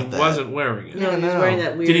 about he that. wasn't wearing it. No, he was no. wearing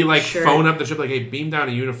that weird Did he like shirt. phone up the ship like, "Hey, beam down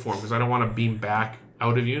a uniform because I don't want to beam back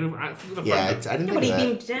out of uniform"? Yeah, I didn't Yeah, think but he of that.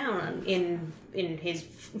 beamed down in his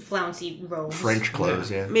flouncy robes. French clothes,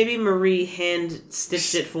 yeah. Maybe Marie hand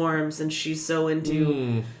stitched it for him since she's so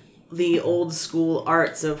into the old school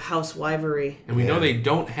arts of housewifery. And we know they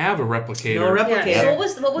don't have a replicator. No replicator. Yeah. So what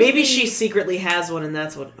was Maybe the, she secretly has one, and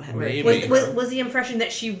that's what. Maybe. was the impression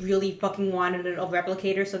that she really fucking wanted a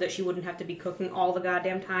replicator so that she wouldn't have to be cooking all the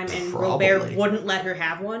goddamn time, and Probably. Robert wouldn't let her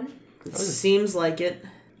have one? It seems like it.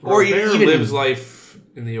 Or Robert even lives life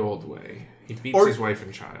in the old way. He beats his wife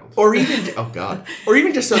and child. Or even, oh god. Or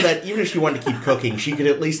even just so that even if she wanted to keep cooking, she could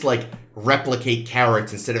at least, like, replicate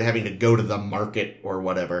carrots instead of having to go to the market or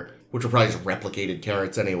whatever. Which were probably just replicated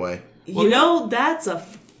carrots anyway. You know, that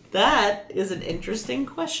is an interesting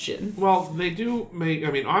question. Well, they do make.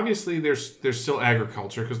 I mean, obviously, there's still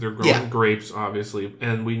agriculture because they're growing grapes, obviously,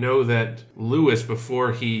 and we know that Lewis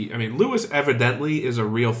Lewis evidently is a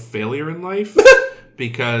real failure in life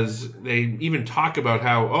because they even talk about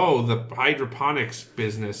how the hydroponics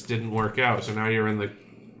business didn't work out, so now you're in the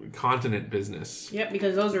continent business. Yep,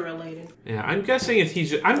 because those are related. Yeah, I'm guessing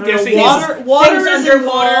water Water is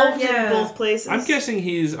involved in both places. I'm guessing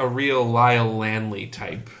he's a real Lyle Lanley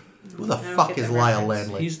type. Who the fuck is Lyle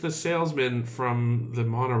Landley? He's the salesman from the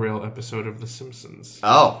monorail episode of The Simpsons.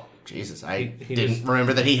 Oh, Jesus. I He didn't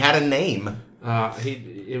remember that he had a name.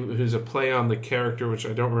 It was a play on the character, which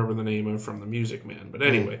I don't remember the name of, from The Music Man. But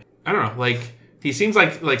anyway, I don't know. Like, he seems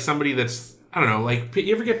like somebody that's, I don't know, like,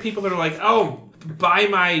 you ever get people that are like, oh, buy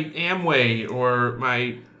my Amway or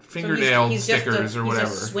my fingernail stickers or whatever.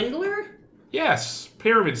 He's a swindler? Yes,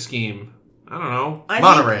 pyramid scheme. I don't know.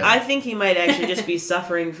 I think he might actually just be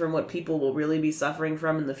suffering from what people will really be suffering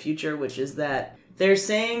from in the future, which is that they're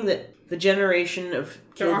saying that the generation of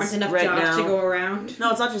kids There aren't enough right jobs now, to go around. No,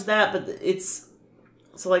 it's not just that, but it's...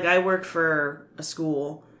 So, like, I work for a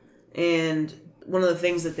school, and one of the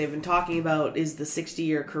things that they've been talking about is the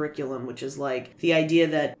 60-year curriculum, which is, like, the idea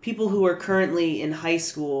that people who are currently in high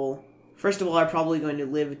school, first of all, are probably going to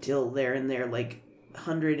live till they're in their, like,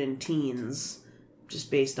 100 and teens,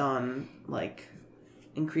 just based on, like,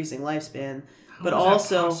 increasing lifespan. But How is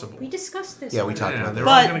that also... possible? We discussed this. Yeah, we talked about They're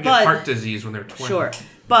that. all going to get heart disease when they're 20. Sure.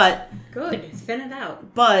 But... Good. Thin it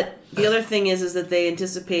out. But the other thing is that they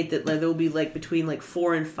anticipate that, like, there will be, like, between, like,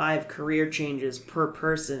 4 and 5 career changes per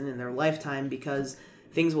person in their lifetime because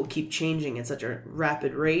things will keep changing at such a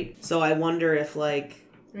rapid rate. So I wonder if, like,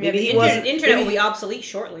 maybe he wasn't... Internet will be obsolete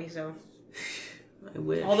shortly, so... I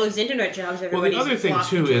wish. All those internet jobs, Well, everybody's the other thing, flocked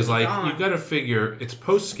too, into is, like, gone. you got to figure it's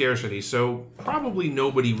post-scarcity, so probably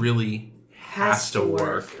nobody really has to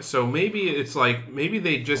work. So maybe it's like, maybe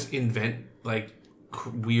they just invent, like,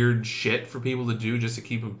 weird shit for people to do just to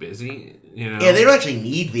keep them busy, you know? Yeah, they don't actually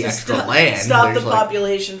need the extra land. Stop the There's, like-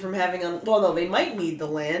 population from having... Well, no, they might need the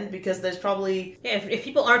land because there's probably... Yeah, if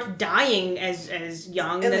people aren't dying as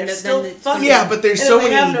young, And then they're still it's fucking... Yeah, but there's and so if they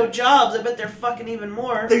many- have no jobs, I bet they're fucking even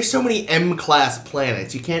more. There's so many M-class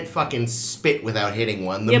planets. You can't fucking spit without hitting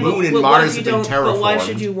one. The Yeah, moon and what Mars if have you been don't- terraformed. But why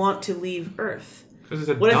should you want to leave Earth? Because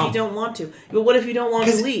it's a What if dump. you don't want to? But what if you don't want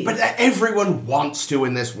to leave? But everyone wants to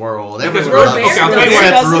in this world. Because Everyone Robert loves I'll to tell you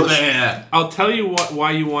get what- Robert. I'll tell you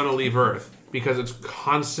why you want to leave Earth. Because it's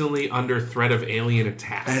constantly under threat of alien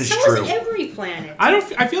attacks. That is So true. is every planet. I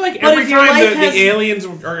feel like But every if your time life the has- aliens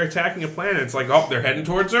are attacking a planet, it's like, oh, they're heading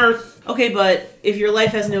towards Earth. Okay, but if your life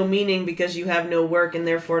has no meaning because you have no work and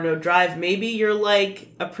therefore no drive, maybe you're, like,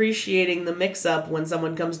 appreciating the mix-up when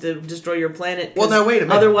someone comes to destroy your planet. 'Cause Well, now, wait a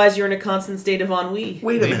minute. Otherwise, you're in a constant state of ennui.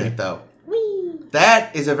 Wait a minute, though.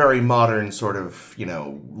 That is a very modern sort of,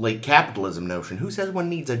 late capitalism notion. Who says one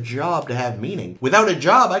needs a job to have meaning? Without a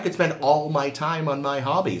job, I could spend all my time on my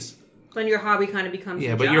hobbies. Then your hobby kind of becomes Yeah,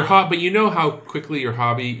 your but job. but you know how quickly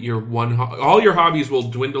all your hobbies will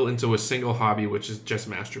dwindle into a single hobby, which is just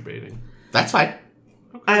masturbating. That's fine.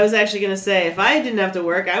 I was actually going to say, if I didn't have to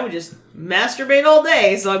work, I would just masturbate all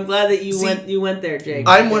day. So I'm glad that you went there, Jake.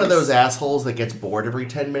 I'm one of those assholes that gets bored every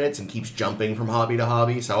 10 minutes and keeps jumping from hobby to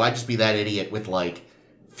hobby, so I'd just be that idiot with, like,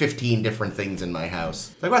 15 different things in my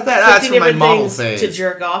house. Like, what's that? That's 15 for my different model things phase. to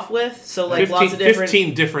jerk off with. So, like, lots of different...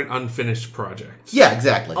 15 different unfinished projects. Yeah,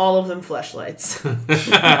 exactly. All of them fleshlights.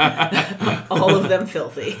 All of them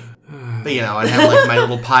filthy. But, I'd have, like, my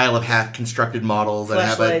little pile of half-constructed models.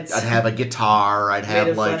 I'd Fleshlights. have a guitar. I'd Made have,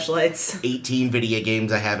 of like, fleshlights. 18 video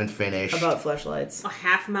games I haven't finished. About fleshlights. A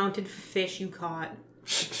half-mounted fish you caught.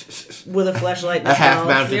 With a fleshlight. A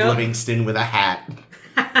half-mounted Yep. Livingston with a hat.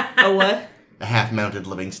 A what? A half-mounted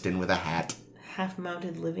Livingston with a hat.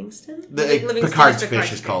 Half-mounted Livingston? Livingston Picard's is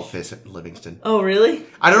fish is Picard's called fish. Livingston. Oh, really?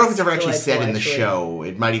 I don't know if it's ever actually Delightful, said in the actually. show.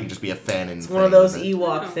 It might even just be a fanon It's thing. one of those but-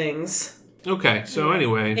 Ewok Oh. things. Okay, so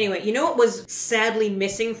anyway. Anyway, you know what was sadly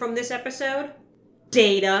missing from this episode?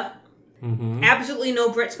 Data. Absolutely no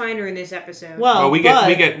Brett Spiner in this episode. Well, we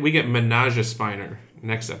get Menage a Spiner.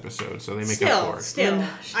 next episode, so they make up for it. Still,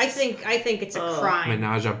 I think it's a crime.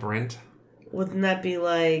 Menage a Brent. Wouldn't that be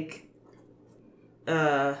like...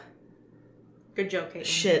 Good joke, Caitlin.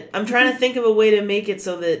 Shit. I'm trying to think of a way to make it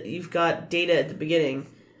so that you've got Data at the beginning.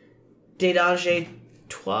 Dédage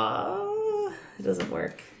toi? It doesn't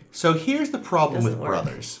work. So here's the problem with work.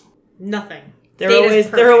 brothers. Nothing.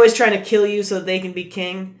 They're always trying to kill you so they can be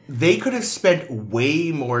king. They could have spent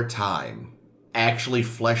way more time actually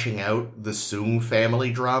fleshing out the Soong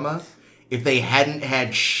family drama if they hadn't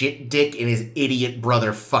had Shit Dick and his idiot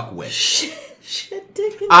brother Fuckwit. Shit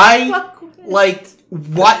Dick and Fuckwit. Like,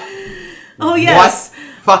 what? Oh, yes.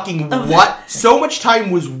 What? So much time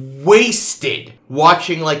was wasted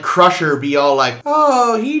watching, like, Crusher be all like,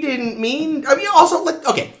 oh, he didn't mean... I mean, also, like,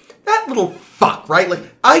 okay, that little fuck, right? Like,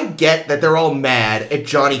 I get that they're all mad at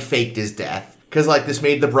Johnny faked his death. Because, like, this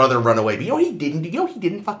made the brother run away. But you know what he didn't do? You know what he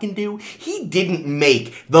didn't fucking do? He didn't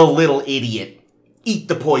make the little idiot eat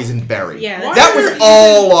the poison berry. Yeah, that was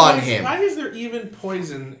all on him. Why is there even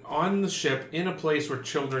poison on the ship in a place where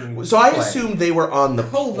children So I play? assumed they were on the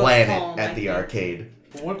planet home, at the arcade.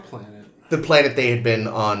 What planet? The planet they had been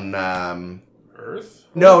on, Earth?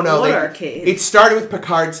 No, What arcade? It started with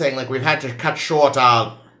Picard saying, like, we've had to cut short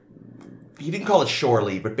our... He didn't call it shore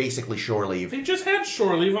leave, but basically shore leave. They just had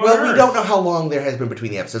shore leave on Well, Earth. we don't know how long there has been between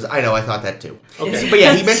the episodes. I know, I thought that too. Okay. But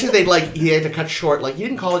yeah, he mentioned he had to cut short, like, he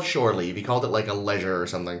didn't call it shore leave, he called it, like, a leisure or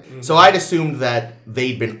something. Mm-hmm. So I'd assumed that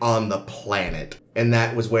they'd been on the planet, and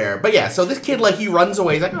that was where... But yeah, so this kid, like, he runs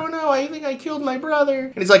away, he's like, oh no, I think I killed my brother.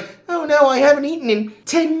 And he's like, oh no, I haven't eaten in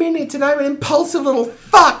 10 minutes, and I'm an impulsive little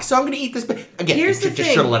fuck, so I'm gonna eat this... Again, Here's the just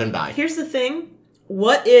thing. should have let him die. Here's the thing.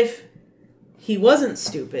 What if he wasn't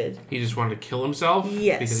stupid? He just wanted to kill himself?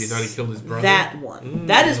 Yes. Because he thought he killed his brother? That one.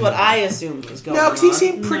 That is what I assumed was going on. No, because he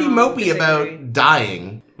seemed pretty mopey disagree. about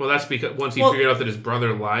dying. Well, that's because once he figured out that his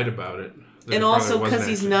brother lied about it. And also because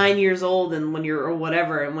he's 9 years old, and when you're, or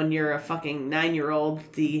whatever, and when you're a fucking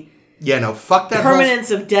 9-year-old, the Yeah, no, fuck that permanence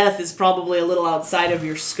of death is probably a little outside of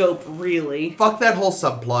your scope, really. Fuck that whole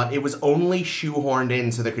subplot. It was only shoehorned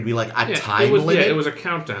in so there could be, like, a time limit. Yeah, it was a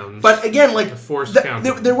countdown. But again, like, a forced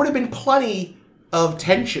countdown. There would have been plenty of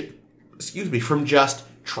tension, from just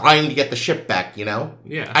trying to get the ship back, you know?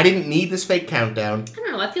 Yeah. I didn't need this fake countdown. I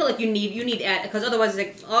don't know. I feel like you need because otherwise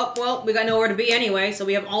it's like, oh well, we got nowhere to be anyway, so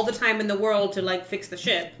we have all the time in the world to like fix the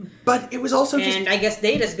ship. But it was also And I guess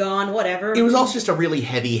Data's gone. Whatever. It was also just a really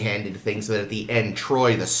heavy-handed thing so that at the end,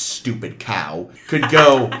 Troy, the stupid cow, could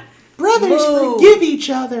go, brothers, forgive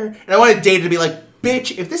each other. And I wanted Data to be like,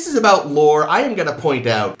 bitch, if this is about lore, I am going to point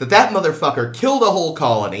out that motherfucker killed a whole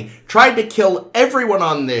colony, tried to kill everyone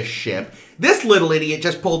on this ship. This little idiot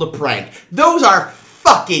just pulled a prank. Those are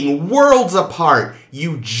fucking worlds apart,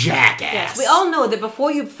 you jackass. Yes, we all know that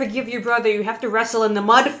before you forgive your brother, you have to wrestle in the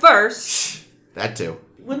mud first. That too.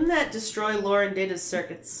 Wouldn't that destroy Lore and Data's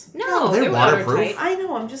circuits? No, they're waterproof. watertight. I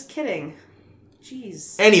know, I'm just kidding.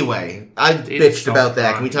 Jeez. Anyway, I Data's bitched about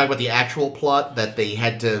that. so Can we talk about the actual plot that they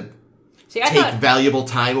had to See, I take thought valuable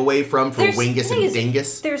time away from for there's- Wingus thing and is,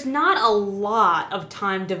 Dingus? There's not a lot of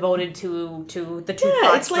time devoted to the two Yeah,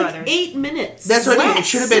 Potts it's like brothers. 8 minutes. That's what I mean. It Less.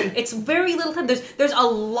 should have been... It's very little time. There's a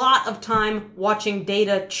lot of time watching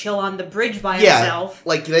Data chill on the bridge by Yeah, himself.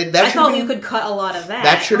 like that I should thought have you been... could cut a lot of that.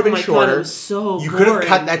 That should have Oh been my shorter. God, it was so You could have boring.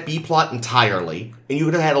 cut that B plot entirely, and you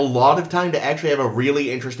could have had a lot of time to actually have a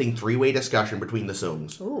really interesting three-way discussion between the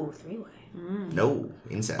Soongs. Ooh, three-way. No,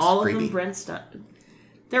 incest. All of creepy. them Brent stuff.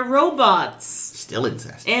 They're robots. Still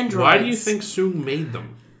incest. Androids. Why do you think Soong made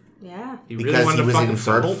them? Yeah. He Because really wanted he to was fuck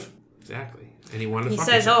infertile? himself. Exactly. And he wanted to He fuck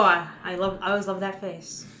says, himself. I always love that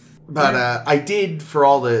face. But I did, for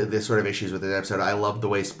all the sort of issues with this episode, I loved the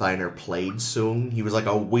way Spiner played Soong. He was like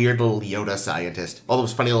a weird little Yoda scientist. All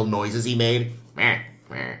those funny little noises he made. Okay,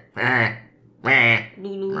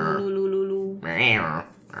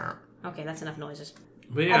 that's enough noises.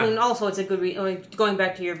 But yeah. I mean, also it's a good. Going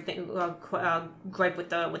back to your gripe with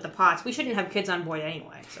the pots, we shouldn't have kids on board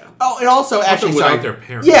anyway. So. Oh, and also, actually, without sorry. their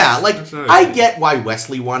parents. Yeah, like, That's another I thing. get why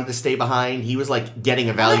Wesley wanted to stay behind. He was, like, getting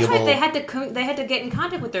a Well, valuable... that's right. They had to get in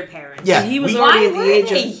contact with their parents. Yeah. And he was We- already at Why the were age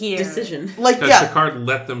they of here? decision. Like, Because yeah. Picard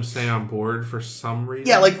let them stay on board for some reason.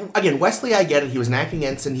 Yeah, like, again, Wesley, I get it. He was an acting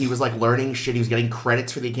ensign. He was, like, learning shit. He was getting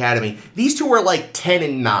credits for the Academy. These two were, like, 10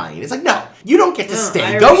 and 9. It's like, no, you don't get to stay.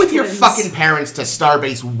 Irish Go with your twins. fucking parents to Starbase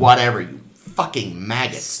whatever, you fucking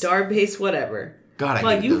maggots. Starbase, whatever. God, I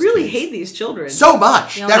But hate you those really kids. hate these children. So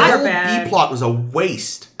much. You know, That they're whole bad. B-plot was a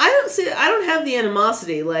waste. I don't have the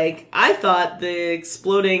animosity. Like, I thought the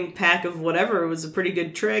exploding pack of whatever was a pretty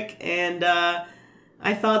good trick, and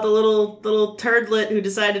I thought the little turdlet who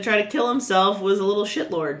decided to try to kill himself was a little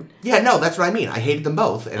shitlord. Yeah, no, that's what I mean. I hated them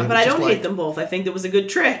both. And But I don't hate them both. I think it was a good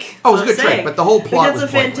trick. Oh, it was a good trick, but the whole plot was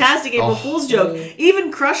That's a fantastic April Fool's joke.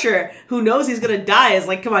 Even Crusher, who knows he's going to die, is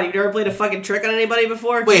like, come on, you've never played a fucking trick on anybody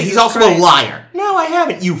before? Wait, he's also a liar. No, I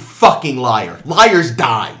haven't, you fucking liar. Liars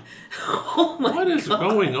die. Oh my God. What is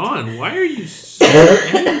going on? Why are you so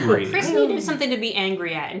angry? Chris needed something to be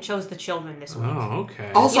angry at and chose the children this week. Oh,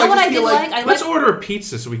 okay. Also, You know what I just did feel like? Let's order a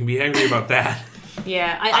pizza so we can be angry about that.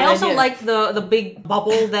 Yeah, I also idea. liked the big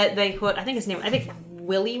bubble that they put. I think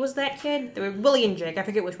Willie was that kid. They were Willie and Jake. I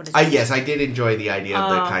forget which one his name was. Yes, I did enjoy the idea of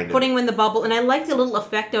the kind of... Putting him in the bubble, and I liked the little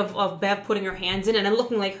effect of Bev putting her hands in, and I'm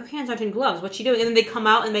looking like her hands aren't in gloves. What's she doing? And then they come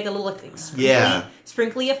out and make a little like,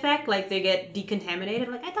 sprinkly effect, like they get decontaminated.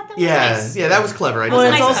 Like I thought that was nice. Yeah, that was clever. Well,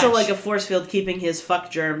 it's nice also touch. like a force field keeping his fuck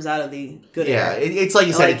germs out of the good air. It's like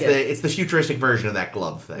you said, like it's the futuristic version of that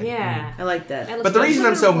glove thing. Yeah. I like that. That But the looks reason good.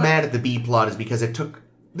 I'm so mad at the B plot is because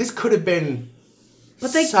this could have been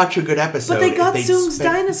such a good episode. But they got if Soong's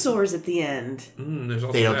spent- dinosaurs at the end. There's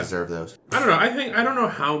also They don't that. deserve those. I don't know. I don't know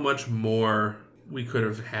how much more we could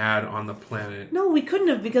have had on the planet. No, we couldn't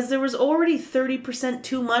have because there was already 30%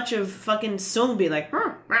 too much of fucking Soong being like,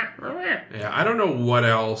 Yeah, I don't know what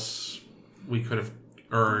else we could have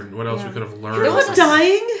earned. What else we could have learned. it was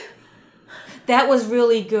dying. That was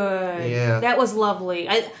really good. Yeah. That was lovely.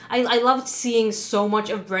 I loved seeing so much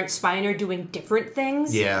of Brent Spiner doing different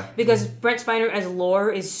things. Yeah. Because Brent Spiner as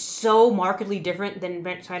Lore is so markedly different than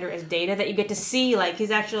Brent Spiner as Data that you get to see like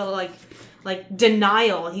he's actually like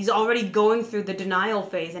denial. He's already going through the denial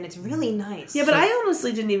phase and it's really nice. Yeah, but I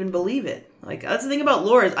honestly didn't even believe it. Like, that's the thing about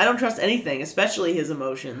Lore is I don't trust anything, especially his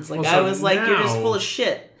emotions. Like, Well, so I was like, you're just now- full of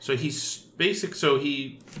shit. So he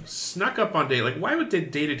snuck up on Data. Like, why would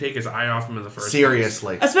Data take his eye off him in the first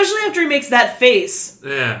Seriously. Especially after he makes that face.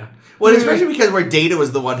 place? Yeah. Well, especially because where Data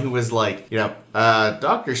was the one who was like,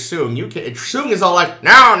 Dr. Soong, Soong is all like,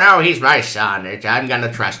 no, he's my son. I'm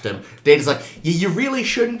gonna trust him. Data's like, you really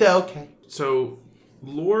shouldn't, though. Okay. So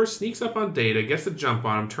Lore sneaks up on Data, gets the jump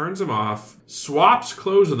on him, turns him off, swaps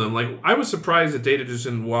clothes with him. Like, I was surprised that Data just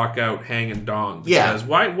didn't walk out hanging dong. Yeah. Because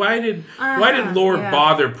why did Lore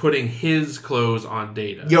bother putting his clothes on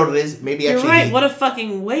Data? You know what it is? Maybe You're actually... right, what a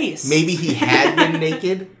fucking waste. Maybe he had been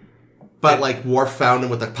naked, but, like, Worf found him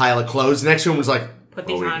with a pile of clothes. The next one was like, Put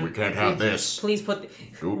these on. we can't have this. Please put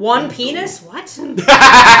one penis? What?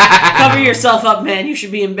 Cover yourself up, man. You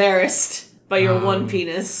should be embarrassed by your one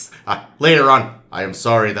penis. Later on, I am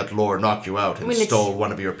sorry that Lore knocked you out and When it's- stole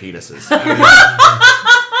one of your penises.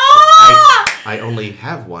 I only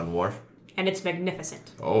have one, Worf. And it's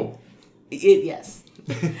magnificent. Oh. Yes.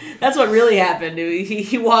 That's what really happened.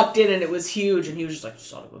 He walked in and it was huge and he was just like,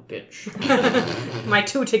 son of a bitch. My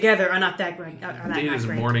two together are not that great. Are that Data's not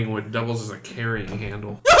great. morning wood doubles as a carrying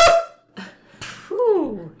handle.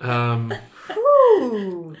 Ooh.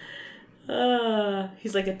 Ooh.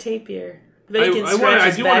 He's like a tapir. I do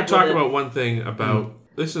want to talk about one thing about...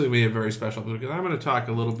 This is going to be a very special episode because I'm going to talk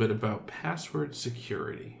a little bit about password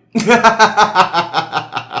security.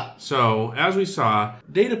 So, as we saw,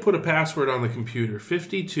 Data put a password on the computer,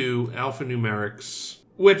 52 alphanumerics,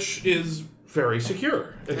 which is very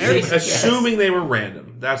secure. Assuming they were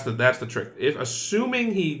random. That's the trick.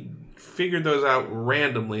 Assuming he figured those out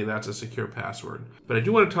randomly, that's a secure password. But I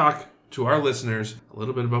do want to talk to our listeners a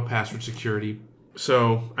little bit about password security.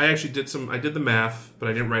 So, I actually did the math, but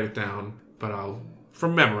I didn't write it down. But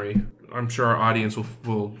from memory, I'm sure our audience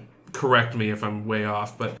will correct me if I'm way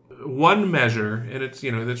off, but one measure, and it's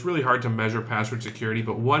really hard to measure password security,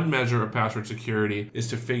 but one measure of password security is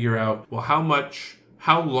to figure out, well,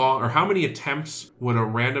 how long, or how many attempts would a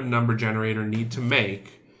random number generator need to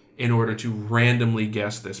make in order to randomly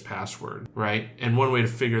guess this password, right? And one way to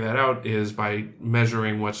figure that out is by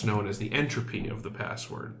measuring what's known as the entropy of the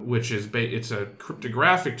password, which is it's a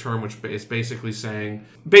cryptographic term, which is basically saying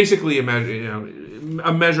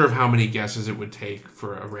a measure of how many guesses it would take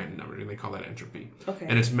for a random number, and they call that entropy. Okay.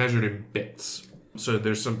 And it's measured in bits. So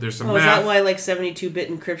there's some Oh, math. is that why like 72-bit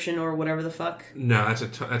encryption or whatever the fuck? No, that's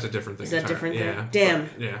a different thing. Is that entirely. different thing? Yeah.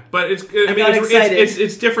 Damn. But it's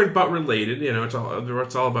it's different but related. It's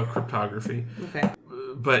all about cryptography. Okay.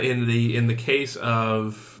 But in the case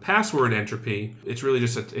of password entropy, it's really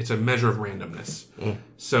just it's a measure of randomness.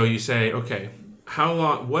 So you say, okay, how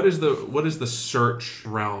long? What is the search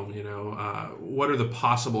realm? What are the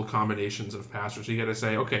possible combinations of passwords? So you got to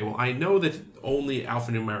say, okay, well, I know that only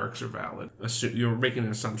alphanumerics are valid. You're making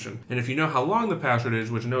an assumption, and if you know how long the password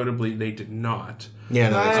is, which notably they did not. Yeah,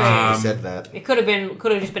 no, they said that. It could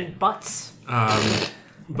have just been butts.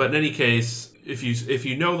 But in any case, if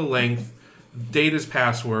you know the length, Data's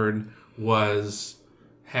password was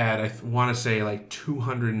had, I want to say, like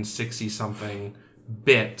 260 something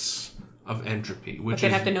bits of entropy, which But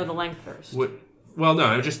they'd have to know the length first. Well,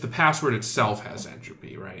 no, just the password itself has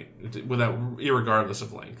entropy, right? Irregardless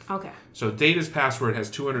of length. Okay. So Data's password has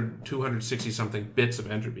 260 something bits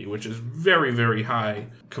of entropy, which is very, very high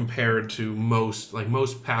compared to most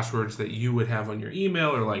passwords that you would have on your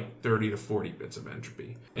email are like 30 to 40 bits of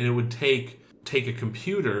entropy. And it would take a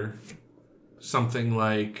computer something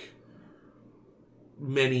like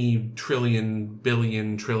many trillion,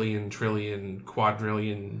 billion, trillion,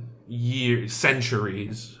 quadrillion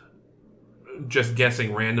centuries, just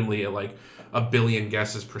guessing randomly at like a billion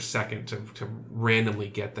guesses per second to randomly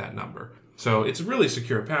get that number. So it's a really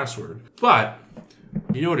secure password. But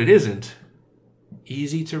you know what it isn't?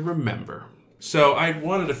 Easy to remember. So I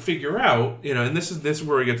wanted to figure out, and this is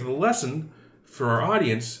where we get to the lesson for our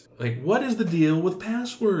audience. Like, what is the deal with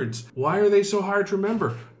passwords? Why are they so hard to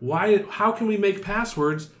remember? How can we make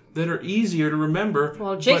passwords that are easier to remember?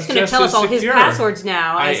 Well, Jake's going to tell us all his passwords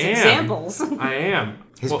now as examples. I am.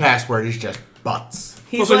 His password is just butts.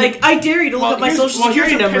 He's I dare you to look up my social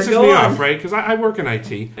security number. Here's what pisses me off, right? Because I work in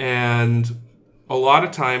IT, and a lot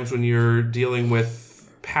of times when you're dealing with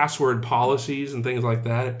password policies and things like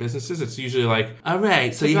that at businesses, it's usually like, all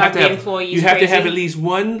right, so you have to have at least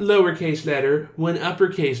one lowercase letter, one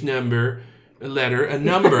uppercase number, a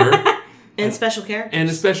number, and special characters, and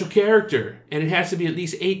a special character, and it has to be at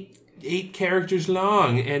least eight characters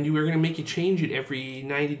long, and we're going to make you change it every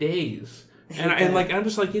 90 days. And I'm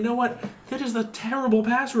just like, you know what? That is a terrible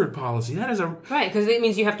password policy. That is right, because it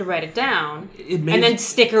means you have to write it down and then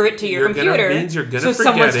sticker it to your computer. It means you're gonna so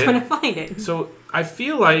forget someone's going to find it. So I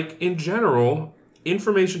feel like, in general,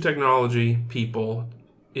 information technology people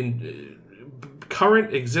in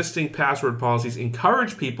current existing password policies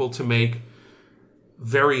encourage people to make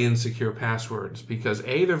very insecure passwords because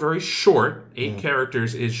A, they're very short. 8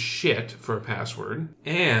 characters is shit for a password,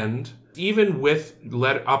 and even with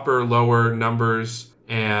upper, lower numbers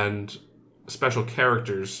and special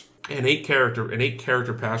characters, an 8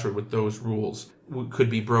 character password with those rules could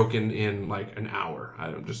be broken in like an hour.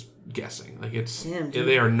 I'm just guessing. Like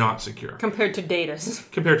they are not secure compared to Data's.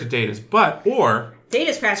 Data's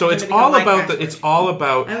password. So it's all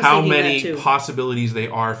about how many possibilities they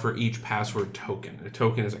are for each password token. A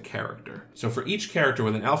token is a character. So for each character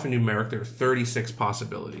with an alphanumeric, there are 36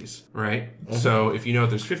 possibilities, right? Mm-hmm. So if you know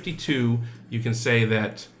there's 52, you can say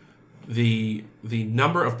that the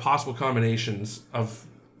number of possible combinations of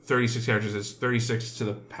 36 characters is 36 to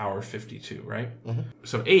the power 52, right? Mm-hmm.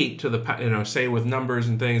 So 8 to the, say with numbers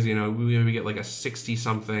and things, we get like a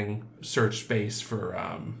 60-something search space for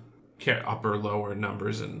upper, lower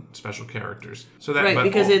numbers and special characters. So that right,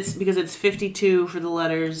 because it's 52 for the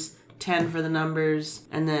letters, 10 for the numbers,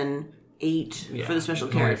 and then 8 for the special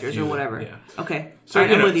characters or whatever. Yeah. Okay. So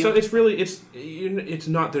I'm with you. So it's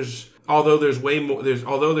not although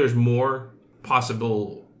there's more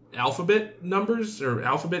possible alphabet numbers or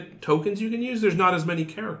alphabet tokens you can use, there's not as many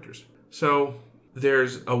characters. So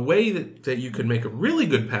there's a way that you could make a really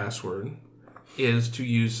good password is to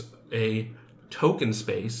use a token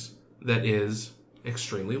space that is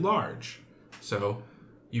extremely large. So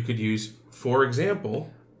you could use, for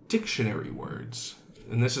example, dictionary words.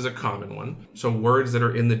 And this is a common one. So words that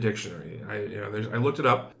are in the dictionary. I looked it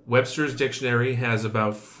up. Webster's dictionary has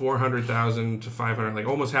about 400,000 to 500, like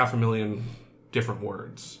almost 500,000 different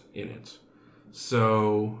words in it.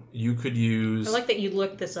 So you could use... I like that you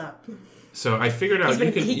looked this up. So I figured out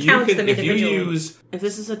if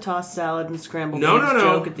this is a tossed salad and scrambled eggs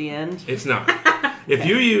joke at the end. It's not. If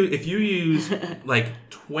you use like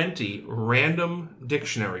 20 random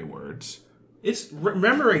dictionary words, it's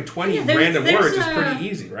remembering 20 random words is pretty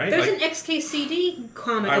easy, right? There's an XKCD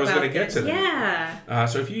comic. I was going to get to that. Yeah.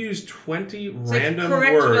 So if you use 20 random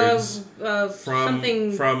words from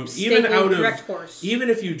even out of course.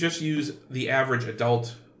 Even if you just use the average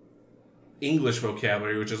adult English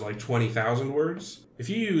vocabulary, which is like 20,000 words, if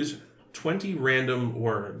you use 20 random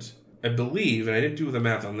words, I believe, and I didn't do the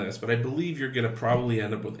math on this, but I believe you're going to probably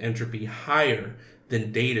end up with entropy higher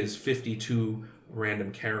than Data's 52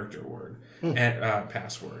 random character word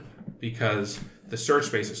password, because the search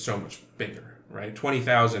space is so much bigger, right?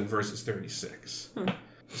 20,000 versus 36.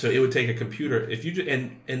 So it would take a computer, if you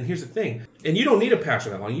and here's the thing, and you don't need a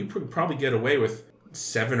password that long. You could probably get away with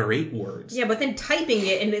 7 or 8 words. Yeah, but then typing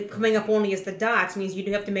it and it coming up only as the dots means you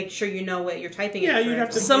do have to make sure you know what you're typing. Yeah, you'd have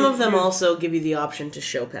to. Some of them also give you the option to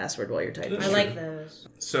show password while you're typing. I like those.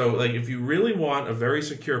 So, like, if you really want a very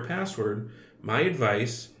secure password, my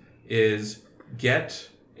advice is get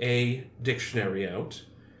a dictionary out,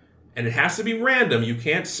 and it has to be random. You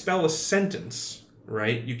can't spell a sentence,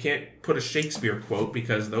 right? You can't put a Shakespeare quote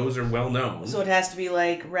because those are well known. So it has to be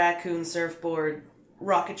like raccoon surfboard,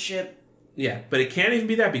 rocket ship. Yeah, but it can't even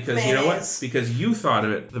be that because you know what? Because you thought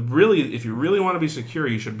of it. If you really want to be secure,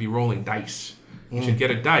 you should be rolling dice. You should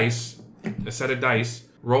get a set of dice,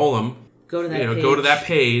 roll them. Go to that page. Go to that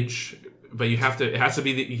page. But it has to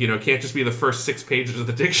be it can't just be the first 6 pages of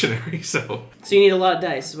the dictionary. So you need a lot of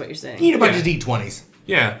dice, is what you're saying. You need a bunch of D20s.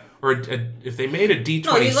 Yeah, or if they made a D26,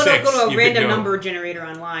 no, you go to a random number generator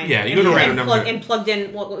online. Yeah, you go to a random number and plugged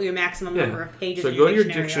in what your maximum number of pages. So go to your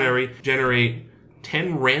dictionary, generate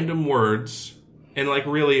 10 random words, and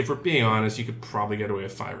really, if we're being honest, you could probably get away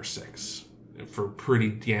with 5 or 6 for a pretty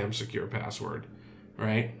damn secure password,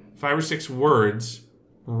 right? 5 or 6 words.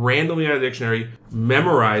 Randomly out of the dictionary,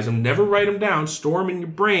 memorize them, never write them down, store them in your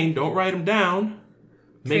brain, don't write them down.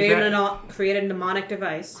 Create a mnemonic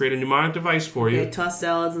device. Create a mnemonic device for you. Okay, tossed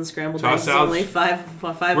salads and scrambled eggs. Only five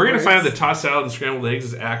We're going to find out that tossed salad and scrambled eggs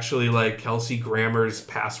is actually Kelsey Grammer's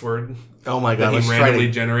password. Oh my god, that he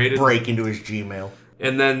randomly generated. Break into his Gmail.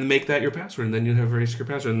 And then make that your password, and then you'll have a very secure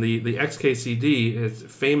password. And the XKCD has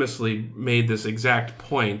famously made this exact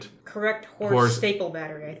point. Correct horse staple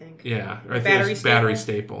battery, I think. Yeah, I think it's battery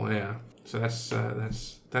staple. Yeah, so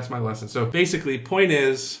that's my lesson. So basically, point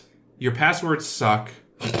is your passwords suck,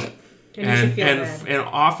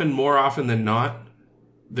 and more often than not,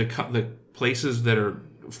 the places that are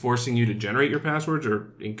forcing you to generate your passwords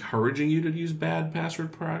are encouraging you to use bad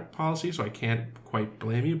password policy. So I can't quite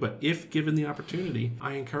blame you, but if given the opportunity,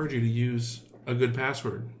 I encourage you to use a good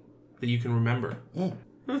password that you can remember.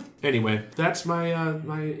 Anyway, that's my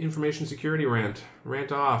my information security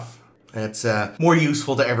rant off. That's more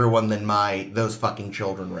useful to everyone than those fucking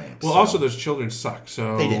children rants. Well, also those children suck,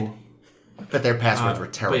 so... They did. But their passwords were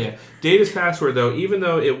terrible. But yeah, Data's password, though, even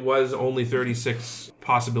though it was only 36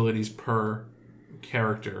 possibilities per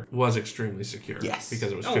character, was extremely secure. Yes.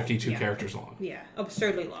 Because it was 52 characters long. Yeah,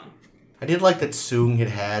 absurdly long. I did like that Soong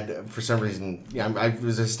had, for some reason, I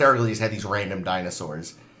was hysterical, he's had these random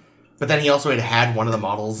dinosaurs. But then he also had one of the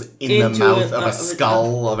models in the mouth of a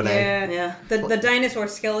skull of an egg. Yeah. The dinosaur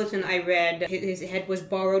skeleton I read, his head was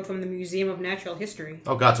borrowed from the Museum of Natural History.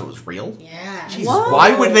 Oh god, so it was real? Yeah. Jesus,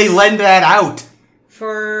 why would they lend that out?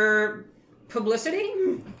 For publicity?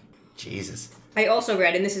 Jesus. I also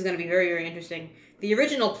read, and this is going to be very, very interesting, the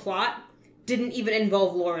original plot didn't even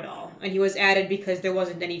involve lore at all, and he was added because there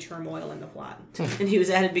wasn't any turmoil in the plot. And he was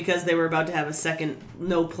added because they were about to have a second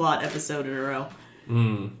no-plot episode in a row.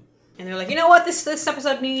 And they're like, you know what, this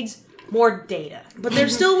episode needs more data. But there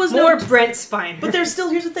still was more Brent Spiner. But there's still,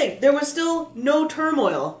 here's the thing, there was still no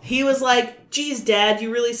turmoil. He was like, geez, Dad,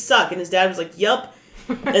 you really suck. And his dad was like, yup.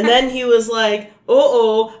 And then he was like,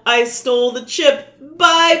 I stole the chip.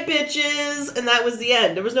 Bye, bitches. And that was the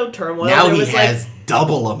end. There was no turmoil. Now there he was has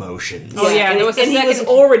double emotions. Oh, yeah. And he was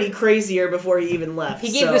already crazier before he even left.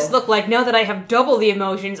 He gave this look like, now that I have double the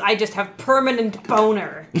emotions, I just have permanent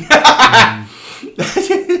boner.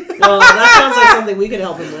 Well, that sounds like something we could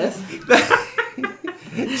help him with.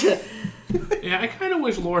 Yeah, I kind of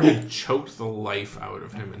wish Lore had choked the life out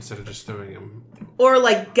of him instead of just throwing him. Or,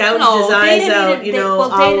 like, gouged his eyes out, you know. Well,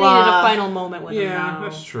 Data needed a final moment with him. Yeah,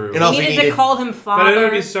 that's true. And he needed to call him father. But it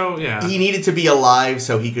would be so, yeah. He needed to be alive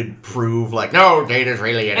so he could prove, like, no, Data's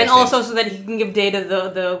really innocent. And also so that he can give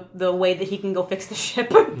Data the way that he can go fix the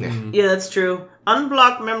ship. Yeah, that's true.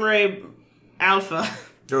 Unblock memory alpha.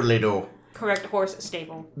 Doodly-doo. Correct horse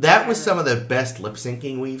staple. That was some of the best lip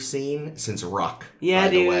syncing we've seen since Ruck. Yeah, by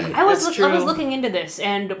the dude. way. I was looking into this,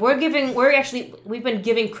 and we've been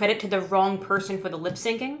giving credit to the wrong person for the lip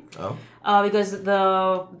syncing. Oh. Because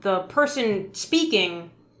the person speaking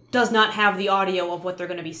does not have the audio of what they're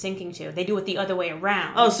going to be syncing to. They do it the other way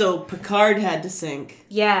around. Oh, so Picard had to sync.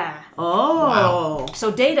 Yeah. Oh. Wow. So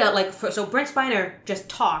Data, so Brent Spiner just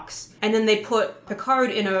talks, and then they put Picard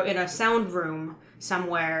in a sound room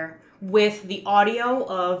somewhere with the audio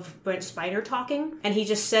of Brent Spiner talking, and he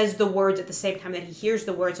just says the words at the same time that he hears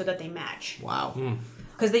the words so that they match. Wow.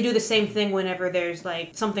 Because they do the same thing whenever there's, like,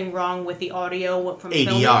 something wrong with the audio from ADR,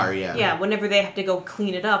 filming. yeah. Yeah, whenever they have to go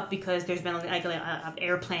clean it up because there's been, like an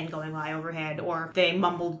airplane going by overhead, or they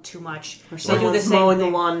mumbled too much. Or someone's mowing the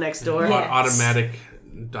lawn next door. Yes. Automatic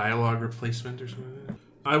dialogue replacement or something like that.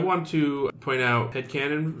 I want to point out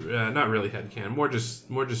headcanon, not really headcanon, more just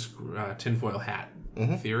tinfoil hat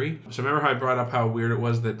theory. So remember how I brought up how weird it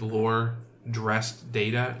was that Lore dressed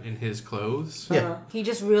Data in his clothes? Yeah. He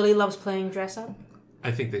just really loves playing dress up.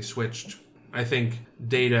 I think they switched. I think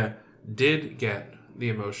Data did get the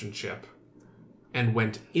emotion chip and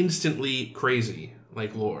went instantly crazy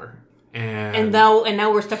like Lore. And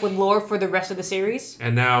now we're stuck with Lore for the rest of the series.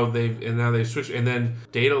 And now they've switched. And then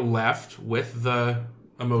Data left with the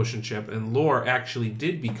emotion chip, and Lore actually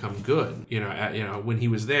did become good. When he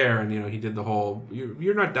was there, and he did the whole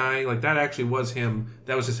 "you're not dying" like that. Actually, was him.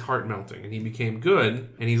 That was his heart melting, and he became good.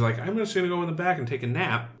 And he's like, "I'm just gonna go in the back and take a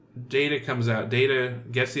nap." Data comes out. Data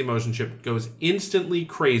gets the emotion chip, goes instantly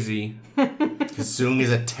crazy. Soong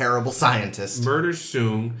is a terrible scientist. Murders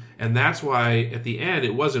Soong, and that's why at the end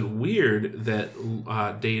it wasn't weird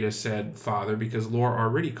that Data said father, because Lore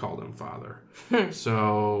already called him father.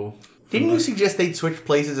 So didn't you suggest they'd switch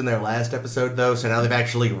places in their last episode though? So now they've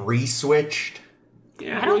actually re-switched.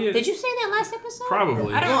 Yeah, Did you say that last episode?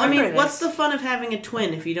 Probably. I mean, what's the fun of having a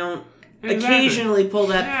twin if you don't occasionally pull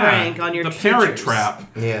that prank on your the teachers? Parent Trap.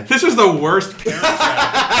 Yeah. This is the worst Parent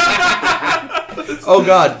Trap. Oh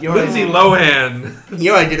God, Lindsay Lohan. You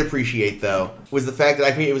know what I did appreciate though was the fact that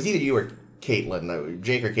I think it was either you or Caitlin,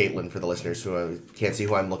 Jake or Caitlin for the listeners who can't see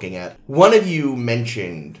who I'm looking at. One of you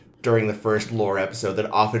mentioned during the first Lore episode that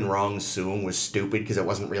often wrong Soong was stupid because it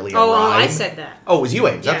wasn't really a rhyme. I said that. Oh, it was you,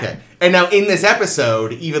 Ames? Yeah. Okay. And now in this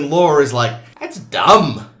episode, even Lore is like, that's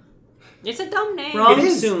dumb. It's a dumb name. Wrong It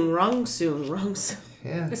is. Soong.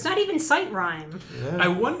 Yeah. It's not even sight rhyme. I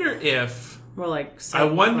wonder if. More like I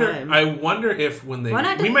wonder if when they. Why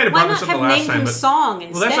not? We might have brought this up the last named time, him but Song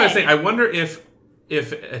instead? well, that's what I was saying. I wonder if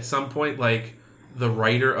at some point, like the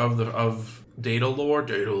writer of Data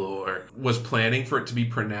Lore was planning for it to be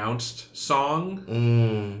pronounced Song,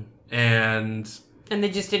 and they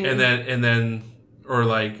just didn't. and then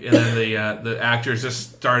the actors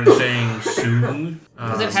just started saying Soong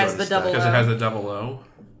because it has the double. because it has the double O.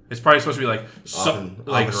 It's probably supposed to be like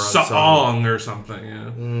Song or something.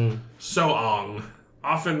 Yeah, Soong.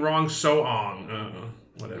 Often wrong Soong.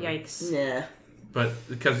 Whatever. Yikes. Yeah. But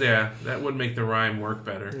because that would make the rhyme work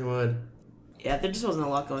better. It would. Yeah, there just wasn't a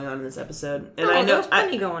lot going on in this episode. And there was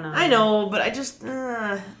plenty going on. I know, but I just...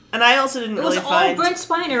 and I also didn't It was really all find... Brent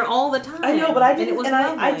Spiner all the time. I know, but I didn't...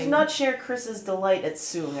 I lovely. did not share Chris's delight at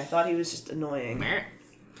Soong. I thought he was just annoying.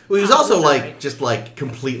 Well, he was also just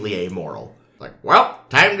completely amoral. Like, well,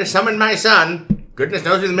 time to summon my son. Goodness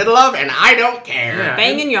knows who's in the middle of, and I don't care. Yeah,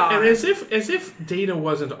 Banging yard. And as if Data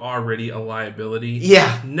wasn't already a liability.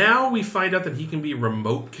 Yeah. Now we find out that he can be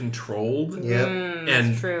remote controlled. Yep.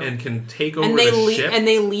 And true. and can take over the ship. And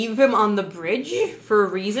they leave him on the bridge for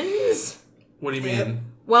reasons. What do you mean?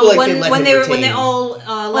 Well, Like when they let him when they retain. all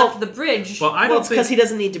left the bridge. Well, I Well, don't it's think because he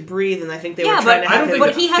doesn't need to breathe, and I think they were yeah, trying but to have him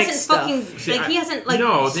but he hasn't fix stuff. fucking he hasn't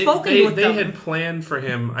spoken they with them. had planned for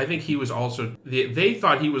him. I think he was also they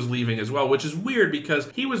thought he was leaving as well, which is weird because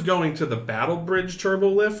he was going to the Battle Bridge turbo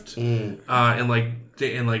lift, and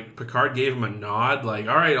Picard gave him a nod, like,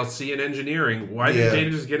 all right, I'll see you in engineering. Why did Data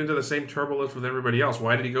just get into the same turbo lift with everybody else?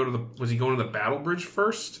 Why did he was he going to the Battle Bridge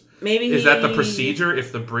first? Maybe Is that the procedure?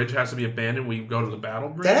 If the bridge has to be abandoned, we go to the Battle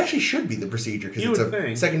Bridge? That actually should be the procedure because You it's would a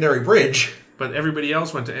think. secondary bridge. But everybody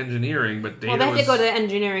else went to engineering, but Data Well, they had was... to go to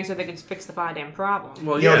engineering so they could fix the goddamn problem.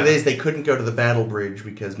 Well, You know yeah. what it is? They couldn't go to the Battle Bridge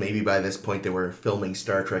because maybe by this point they were filming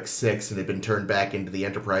Star Trek VI and had been turned back into the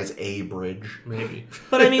Enterprise A bridge. Maybe.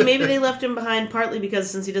 But I mean, maybe they left him behind partly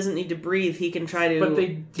because since he doesn't need to breathe, he can try to... But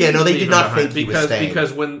they Yeah, no, they leave did him not behind think he was staying.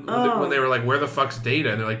 because when they were like, "Where the fuck's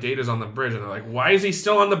Data?" and they're like, "Data's on the bridge," and they're like, "Why is he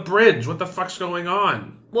still on the bridge? What the fuck's going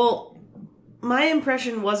on?" Well, my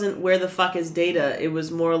impression wasn't where the fuck is Data. It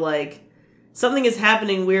was more like something is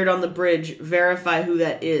happening weird on the bridge. Verify who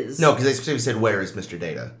that is. No, because they specifically said, "Where is Mr.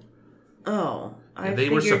 Data?" Oh, They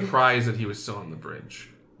were surprised that he was still on the bridge.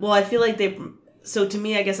 Well, I feel like they... So to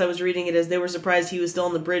me, I guess I was reading it as they were surprised he was still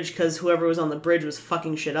on the bridge because whoever was on the bridge was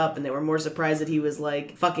fucking shit up, and they were more surprised that he was,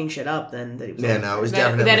 like, fucking shit up than that he was... Yeah, on no, it was That,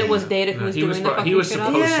 definitely... that it was Data who No, was he doing was the fucking he was shit up.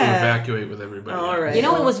 supposed to Yeah. evacuate with everybody. All right. You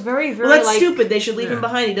know, it was very, very Well, that's like... stupid. They should leave Yeah. him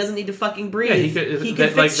behind. He doesn't need to fucking breathe. Yeah, he can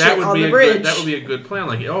fix that shit would on be the a bridge. good, that would be a good plan.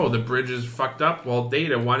 Like, oh, the bridge is fucked up. Well,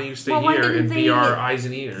 Data, why don't you stay Well, why here didn't and be they- our eyes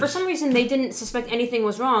and ears? For some reason, they didn't suspect anything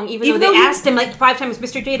was wrong, even Even though though they he- asked him like 5 times,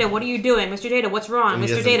 "Mr. Data, what are you doing? Mr. Data, what's wrong? And he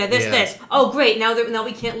Mr. doesn't- Data, this, yeah. this. Oh, great, now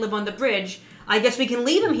we can't live on the bridge. I guess we can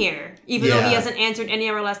leave him here, even though he Yeah. hasn't answered any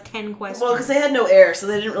of our last 10 questions." Well, because they had no air, so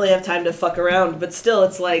they didn't really have time to fuck around. But still,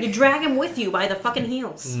 it's like... You drag him with you by the fucking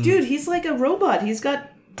heels. Dude, he's like a robot. He's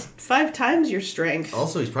got 5 times your strength.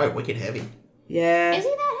 Also, he's probably wicked heavy. Yeah. Is he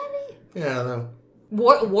that heavy? Yeah, I don't know.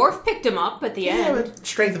 Worf picked him up at the Yeah, end. but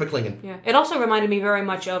strength of a Klingon. Yeah. It also reminded me very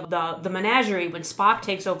much of the menagerie when Spock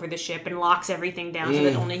takes over the ship and locks everything down so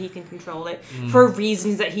that only he can control it for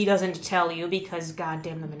reasons that he doesn't tell you because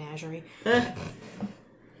goddamn the menagerie.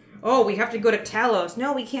 Oh, we have to go to Talos.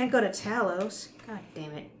 No, we can't go to Talos. God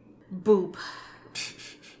damn it. Boop.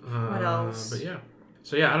 What else? But yeah.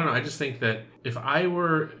 So yeah, I don't know. I just think that if I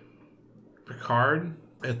were Picard,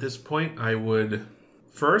 at this point, I would...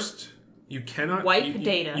 First, you cannot... Wipe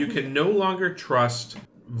Data. You can no longer trust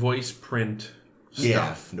voice print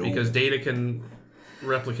stuff. Because Data can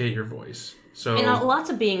replicate your voice. So, and lots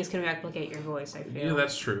of beings can replicate your voice, I feel. Yeah,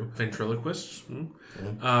 that's true. Ventriloquists.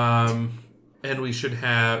 And we should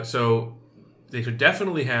have... So, they should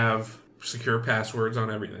definitely have secure passwords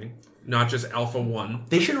on everything. Not just Alpha 1.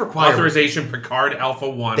 They should require... Authorization Picard Alpha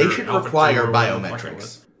 1. They should require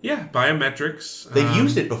biometrics. Yeah, biometrics. They've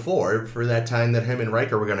used it before for that time that him and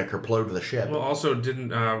Riker were going to kerplode the ship. Well, also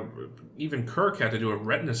didn't... even Kirk had to do a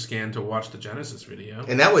retina scan to watch the Genesis video.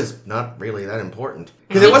 And that was not really that important.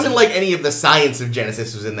 Because it wasn't like any of the science of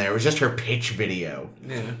Genesis was in there. It was just her pitch video.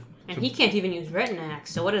 Yeah. And he can't even use Retinax,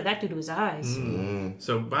 so what did that do to his eyes?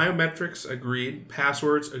 So biometrics, agreed.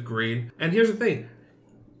 Passwords, agreed. And here's the thing.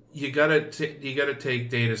 You gotta take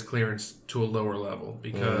Data's clearance to a lower level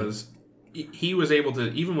because he was able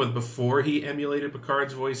to, even with before he emulated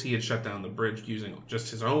Picard's voice, he had shut down the bridge using just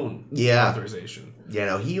his own authorization. Yeah,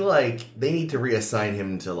 no, they need to reassign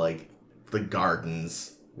him to, the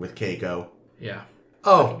gardens with Keiko. Yeah.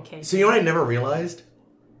 Oh, so you know what I never realized?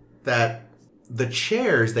 That the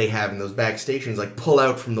chairs they have in those back stations, pull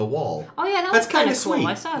out from the wall. Oh, yeah, That's kind of sweet. cool.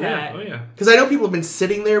 I saw that. Oh, yeah. Because I know people have been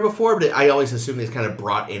sitting there before, but I always assumed they kind of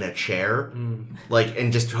brought in a chair,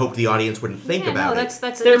 and just hope the audience wouldn't think about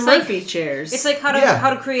it. They're Murphy chairs. It's like how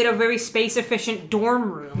to create a very space-efficient dorm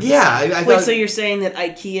room. Yeah, I Wait, thought... so you're saying that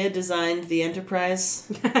IKEA designed the Enterprise?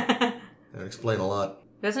 That would explain a lot.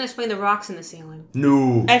 Doesn't explain the rocks in the ceiling.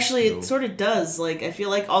 No. Actually, it sort of does. I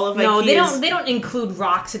feel like all of IKEA's... No, they don't include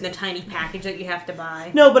rocks in the tiny package that you have to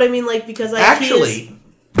buy. No, but I mean, because IKEA's... Actually...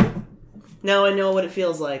 Now I know what it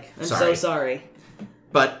feels like. I'm so sorry.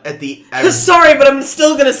 But at the... Sorry, but I'm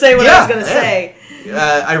still going to say what I was going to say.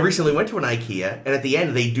 I recently went to an IKEA, and at the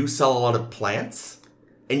end, they do sell a lot of plants.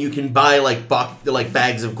 And you can buy,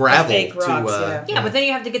 bags of gravel. Fake rocks, Yeah, but then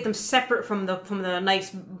you have to get them separate from the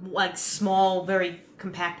nice, small, very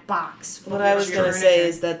compact box. What I was going to say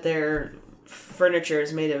is that their furniture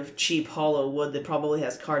is made of cheap hollow wood that probably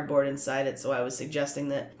has cardboard inside it, so I was suggesting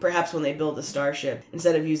that perhaps when they build a starship,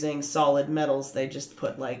 instead of using solid metals, they just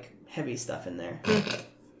put, heavy stuff in there.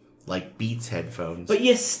 Like Beats headphones. But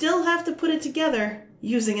you still have to put it together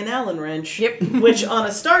using an Allen wrench. Yep. Which on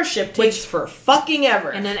a starship takes for fucking ever.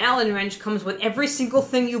 And an Allen wrench comes with every single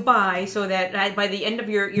thing you buy, so that by the end of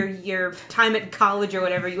your time at college or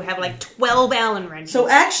whatever, you have 12 Allen wrenches. So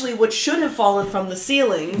actually, what should have fallen from the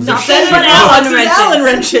ceiling, nothing but Allen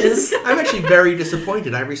wrenches. I'm actually very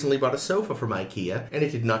disappointed. I recently bought a sofa from IKEA, and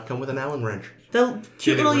it did not come with an Allen wrench. The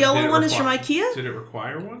cute little yellow one is from IKEA? Did it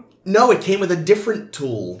require one? No, it came with a different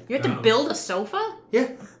tool. You have to build a sofa? Yeah.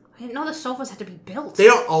 I didn't know the sofas had to be built. They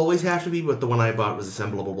don't always have to be, but the one I bought was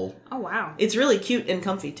assemblable. Oh, wow. It's really cute and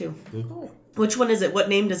comfy, too. Cool. Which one is it? What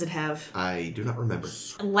name does it have? I do not remember.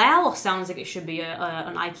 Lal sounds like it should be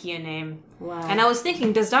an IKEA name. Wow. And I was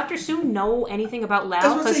thinking, does Dr. Sue know anything about Lal?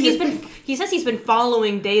 That's what I'm Because saying. he says he's been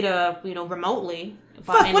following Data, remotely.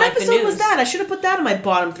 Fuck, what episode was that? I should have put that on my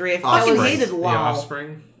bottom 3. I fucking Offspring. hated The Lal.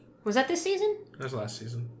 Offspring. Was that this season? That was last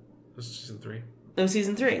season. This is season 3. It was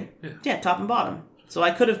season 3. Yeah. Top and bottom. So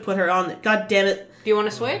I could have put her on. God damn it. Do you want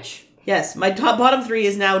to switch? Yes, my bottom 3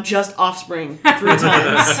 is now just Offspring 3 times.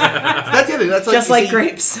 That's the other thing. That's Just you like see,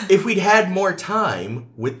 grapes. If we'd had more time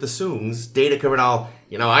with the Soongs, Data could have been all,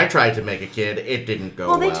 I tried to make a kid. It didn't go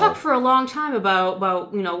well. Well, they talked for a long time about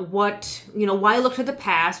why look to the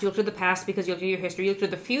past. You look to the past because you look at your history. You look to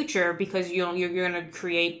the future because you're going to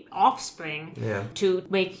create offspring to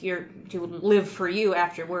live for you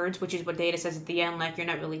afterwards, which is what Data says at the end. You're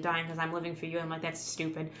not really dying because I'm living for you. I'm like, that's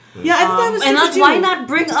stupid. Yeah, I think that was stupid too. Why not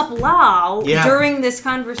bring up Lal during this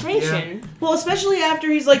conversation? Yeah. Well, especially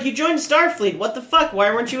after he's like, you joined Starfleet. What the fuck?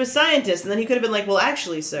 Why weren't you a scientist? And then he could have been like, well,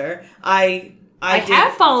 actually, sir, I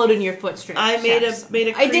have followed in your footsteps. I made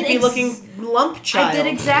a creepy looking lump child. I did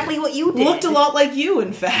exactly what you did. Looked a lot like you,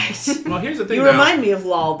 in fact. Well, here's the thing. You remind me of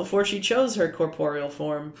Lal before she chose her corporeal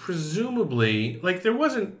form. Presumably, there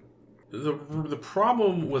wasn't... The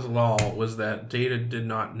problem with Lal was that Data did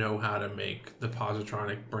not know how to make the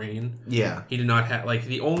positronic brain. Yeah. He did not have...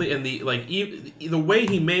 the way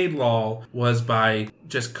he made Lal was by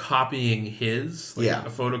just copying his... a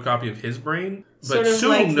photocopy of his brain. But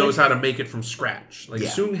Soong knows how to make it from scratch.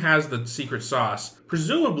 Soong has the secret sauce.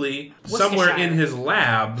 Presumably, somewhere in his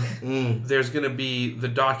lab, there's going to be the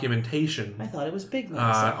documentation. I thought it was Big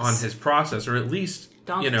Mac on his process, or at least,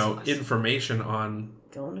 Donkey sauce. information on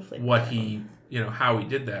Going to what he, how he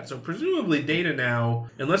did that. So presumably Data now,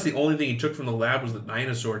 unless the only thing he took from the lab was the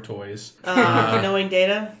dinosaur toys. Knowing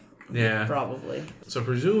Data, Yeah. Probably. So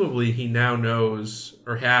presumably he now knows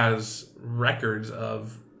or has records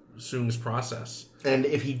of Soong's process. And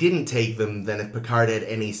if he didn't take them, then if Picard had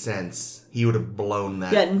any sense, he would have blown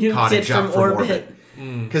that nuked it cottage from up from orbit. orbit.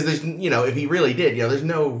 Because there's, if he really did, there's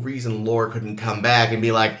no reason Lore couldn't come back and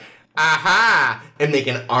be like, aha, and make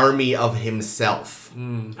an army of himself.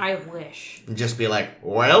 I wish. And just be like,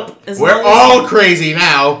 well, As we're long as- all crazy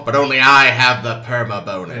now, but only I have the perma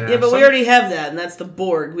boner. Yeah, but some- we already have that, and that's the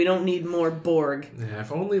Borg. We don't need more Borg. Yeah,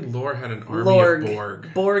 if only Lore had an army Lorg. of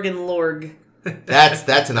Borg. Borg and Lorg.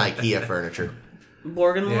 That's an IKEA furniture.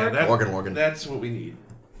 Borg and Yeah, Lorg? Organ. That's what we need.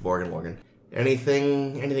 Borgen.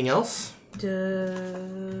 Anything else?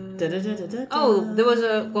 Da-da-da-da-da. Oh, there was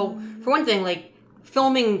for one thing, like,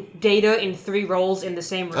 filming Data in 3 roles in the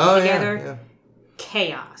same room Oh, together, yeah.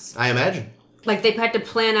 chaos. I imagine. Like, they've had to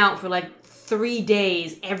plan out for, like, 3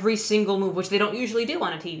 days every single move, which they don't usually do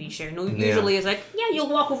on a TV show. Usually it's like, yeah, you'll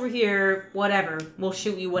walk over here, whatever. We'll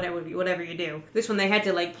shoot you, whatever you do. This one, they had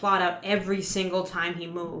to, like, plot out every single time he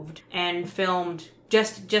moved and filmed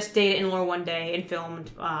just Data and Lore one day and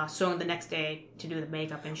filmed Soong the next day to do the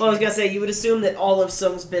makeup and shit. Well, I was gonna say, you would assume that all of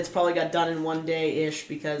Soong's bits probably got done in one day-ish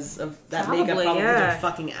because of that makeup Probably, probably yeah. took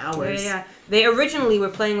fucking hours. Yeah. They originally were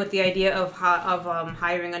playing with the idea of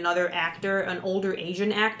hiring another actor, an older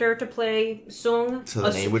Asian actor, to play Soong. So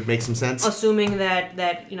the name would make some sense. Assuming that They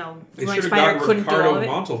Ryan should have Spider got couldn't do all Ricardo of it.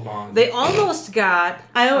 Montalban. They almost got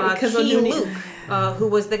Because Key Luke, who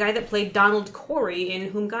was the guy that played Donald Corey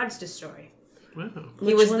in Whom Gods Destroy. Wow.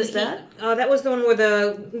 Which one's that? That was the one where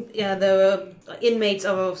the inmates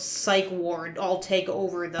of a psych ward all take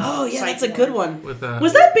over the. Oh, yeah, psych that's a ward. good one. With,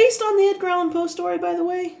 Was that based on the Edgar Allan Poe story, by the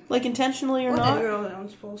way? Like, intentionally or What not? Edgar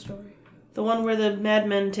Allan's full story? The one where the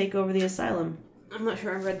madmen take over the asylum. I'm not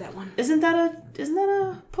sure I read that one. Isn't that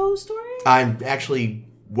a Poe story? I'm actually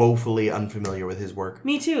woefully unfamiliar with his work.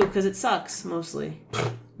 Me too, because it sucks, mostly.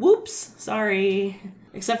 Whoops. Sorry.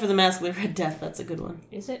 Except for The Mask of the Red Death, that's a good one.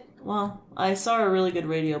 Is it? Well, I saw a really good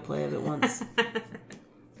radio play of it once.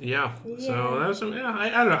 Yeah. So that was I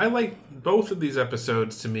don't know. I like both of these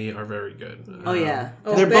episodes. To me, are very good. Oh, yeah.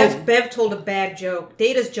 Oh, They're both- Bev told a bad joke.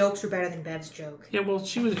 Data's jokes were better than Bev's joke. Yeah. Well,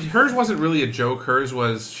 hers wasn't really a joke. Hers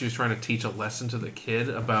was she was trying to teach a lesson to the kid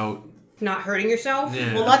about. Not hurting yourself?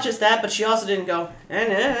 Yeah. Well, not just that, but she also didn't go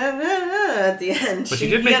at the end. But she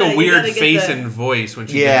did make a weird face and voice when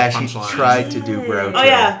she did Yeah, the she punchline. tried to do Groucho. Oh,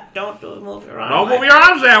 yeah. Don't move your arm. Don't move your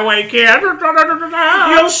arms that way, kid.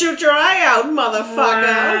 You'll shoot your eye out,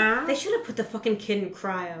 motherfucker. They should have put the fucking kid in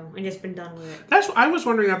cryo and just been done with it. That's I was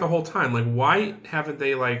wondering that the whole time. Like, why haven't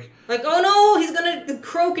they like? Like, oh no, he's gonna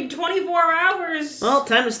croak in 24 hours. Well,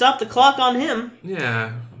 time to stop the clock on him.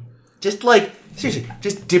 Yeah. Just seriously,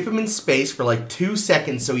 just dip him in space for 2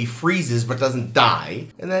 seconds so he freezes but doesn't die,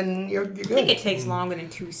 and then you're good. I think it takes longer than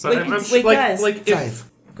 2 But seconds. Wait, guys. Like if Science.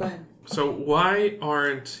 Go ahead. so, why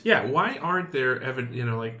aren't there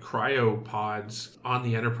cryopods on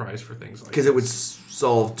the Enterprise for things like? Because it would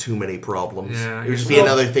solve too many problems. Yeah, It would just well- be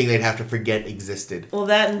another thing they'd have to forget existed. Well,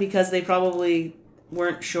 that and because they probably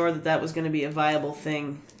weren't sure that was going to be a viable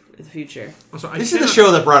thing for the future. Also, This is the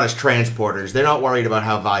show that brought us transporters. They're not worried about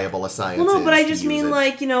how viable a science is. Well, no, but I to just use mean, it. I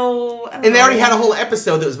don't And they know. already had a whole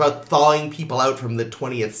episode that was about thawing people out from the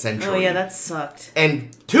 20th century. Oh, yeah, that sucked. And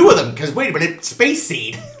 2 of them, because wait a minute, Space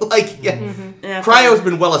Seed. Yeah, Cryo's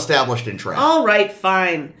been well established in track. All right,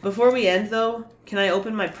 fine. Before we end, though, can I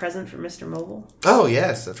open my present for Mr. Mobile? Oh,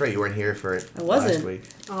 yes, that's right. You weren't here for it I wasn't. last week.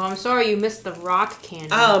 Oh, I'm sorry you missed the rock candy.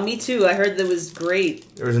 Oh, me too. I heard that was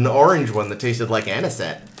great. There was an orange one that tasted like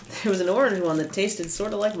anisette. There was an orange one that tasted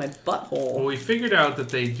sort of like my butthole. Well, we figured out that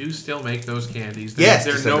they do still make those candies. Yes,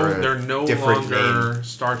 they're just under a they're no different longer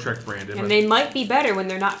Star Trek branded. and but- they might be better when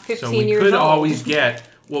they're not 15 so we years could old. always get.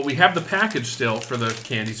 Well, we have the package still for the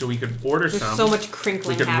candy, so we could order There's some. so much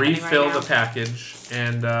crinkling We could happening refill right now. the package,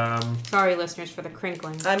 and Sorry, listeners, for the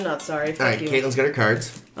crinkling. I'm not sorry. All Fuck right, you. Caitlin's got her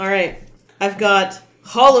cards. All right. I've got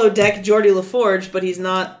Holodeck Geordie LaForge, but he's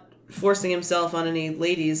not forcing himself on any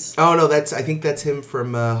ladies. Oh, no, I think that's him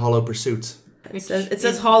from Hollow Pursuits. It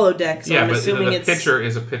says Holodeck, so yeah, I'm but assuming the it's... picture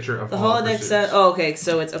is a picture of The Hollow holodeck Pursuits. says... Oh, okay,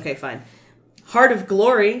 so it's... Okay, fine. Heart of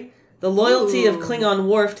Glory. The loyalty of Klingon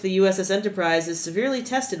Worf to the USS Enterprise is severely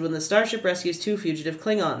tested when the starship rescues 2 fugitive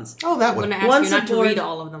Klingons. Oh, that I'm going one. to ask Once you not to aboard- read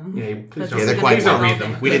all of them. Yeah, please That's don't, Yeah, they're gonna quite be please don't so read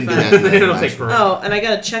long. them. We didn't do that. in the It'll last take one. forever. Oh, and I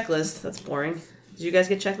got a checklist. That's boring. Did you guys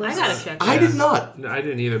get checklists? I got a check. I did not. No, I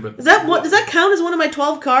didn't either, but Does that count as one of my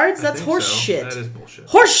 12 cards? I That's think horse so. shit. That is bullshit.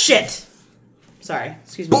 Horse shit! Sorry,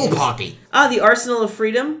 excuse me. Bullpocky. The Arsenal of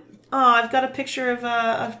Freedom. Oh, I've got a picture of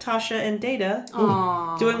Tasha and Data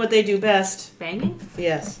Aww. doing what they do best. Banging?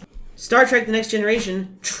 Yes. Star Trek The Next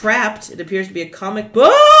Generation, Trapped. It appears to be a comic book.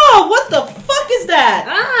 Oh, what the fuck is that?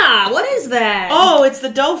 Ah, what is that? Oh, it's the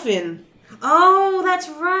dolphin. Oh, that's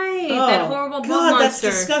right. Oh, that horrible bug God, monster.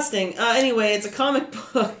 that's disgusting. Anyway, it's a comic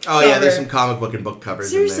book. Oh, yeah, there's some comic book and book covers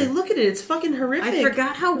Seriously, in there. look at it. It's fucking horrific. I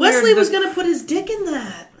forgot how Wesley weird was going to put his dick in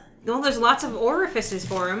that. Well, there's lots of orifices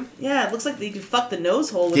for him. Yeah, it looks like you could fuck the nose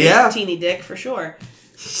hole with his teeny dick, for sure.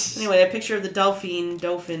 Anyway, a picture of the dolphin,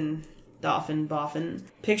 boffin.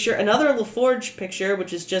 Picture, another LaForge picture,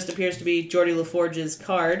 which just appears to be Geordie LaForge's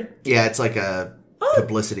card. Yeah, it's like a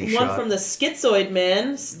publicity shot. One from the Schizoid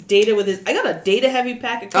Man. Data with his... I got a Data-heavy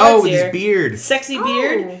pack of cards with here. his beard. Sexy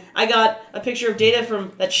beard. I got a picture of Data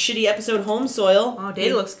from that shitty episode Home Soil. Oh,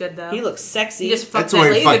 Data looks good, though. He looks sexy. He just fucked That's that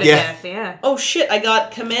where he laser fucked- to yeah. death, yeah. Oh, shit. I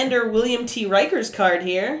got Commander William T. Riker's card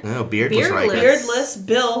here. Oh, beardless Beardless. Riker. Beardless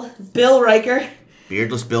Bill Riker.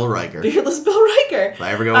 Beardless Bill Riker. Beardless Bill Riker. If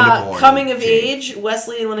I ever go into porn. Coming of age,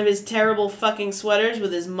 Wesley in one of his terrible fucking sweaters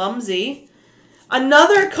with his mumsy.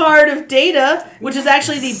 Another card of Data, which is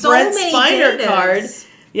actually the So Brent many Spiner Datas. card.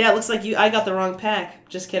 Yeah, it looks like I got the wrong pack.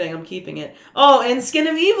 Just kidding, I'm keeping it. Oh, and Skin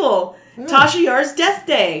of Evil. Tasha Yar's Death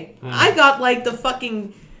Day. I got like the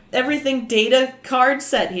fucking everything Data card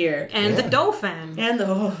set here. And the Dolphin. And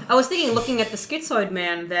the... I was thinking, looking at the Schizoid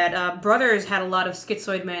Man, that Brothers had a lot of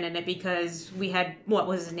Schizoid Man in it because we had... What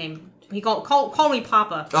was his name? He call me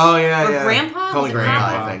Papa. Oh, yeah, Or yeah. Grandpa? Call Was me it Grandpa,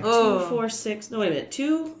 Grandpa? I think. Oh. 2, 4, 6... No, wait a minute.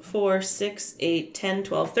 2, 4, 6, 8, 10,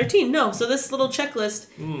 12, 13. No, so this little checklist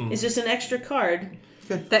is just an extra card.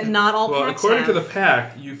 That not all Well, packs according to have. the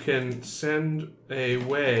pack, you can send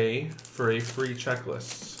away for a free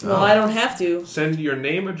checklist. Well, I don't have to. Send your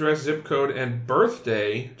name, address, zip code, and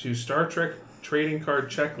birthday to Star Trek Trading Card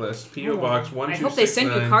Checklist, P.O. Box I 1269. hope they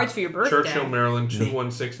send you cards for your birthday. Churchill, Maryland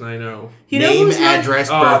 21690. You know Name, who's not... address,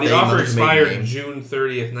 birthday, The offer mother's maiden expired name. June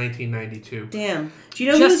 30th, 1992. Damn. Do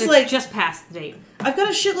you know who's like... just past the date. I've got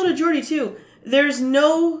a shitload of Geordie, too. There is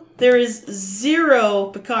 0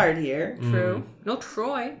 Picard here. True. No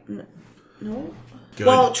Troy. No. Good.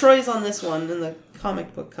 Well, Troy's on this one in the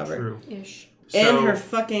comic book cover. True. Ish. And So- her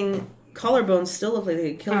fucking collarbones still look like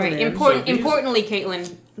they could kill All a right. man. So these- Importantly,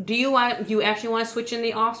 Caitlin, do you actually want to switch in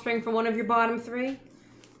the offspring from one of your bottom three,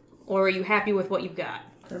 or are you happy with what you've got?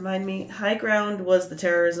 Remind me, High Ground was the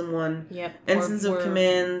terrorism one. Yep. Ensigns of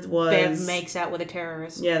Command was... Bev makes out with a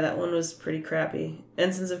terrorist. Yeah, that one was pretty crappy.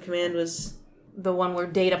 Ensigns of Command was... The one where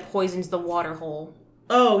Data poisons the water hole.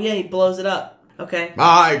 Oh, yeah, he blows it up. Okay.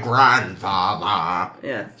 My grandfather.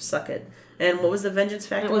 Yeah, suck it. And what was the Vengeance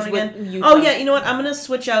Factor It was one with again? Utah. Oh, yeah, you know what? I'm going to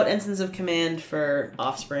switch out Ensigns of Command for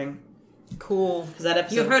Offspring. Cool. Because that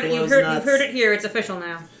episode You've heard it. blows You've nuts. heard it here. It's official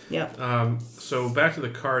now. Yep. So back to the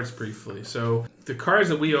cards briefly. So the cards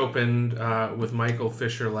that we opened with Michael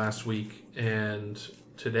Fisher last week and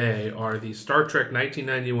today are the Star Trek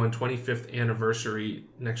 1991 25th Anniversary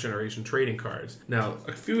Next Generation trading cards. Now,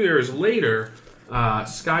 a few years later,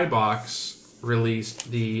 Skybox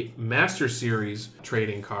released the Master Series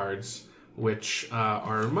trading cards, which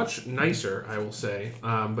are much nicer, I will say.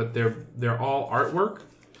 But they're all artwork.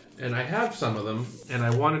 And I have some of them, and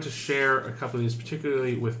I wanted to share a couple of these,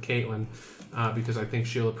 particularly with Caitlin, because I think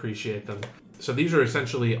she'll appreciate them. So these are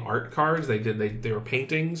essentially art cards. They were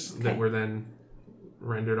paintings that were then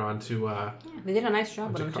rendered onto They did a nice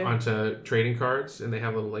job with them too. onto trading cards, and they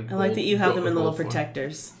have little like. I like that you have them in little gold foil.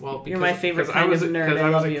 protectors. Well, You're my favorite because kind of nerd. Because I I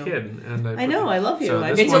was love a you. kid, and I know, I love you. So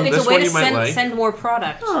I this mean, one, It's this a way one to you might like, send more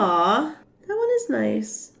product. Aw, that one is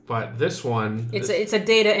nice. but this one, It's a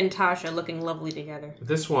Data and Tasha looking lovely together.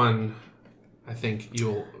 this one, I think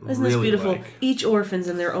you'll Isn't really this beautiful? like. Each orphans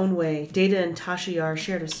in their own way. Data and Tasha Yar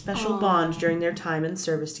shared a special bond during their time in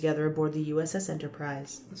service together aboard the USS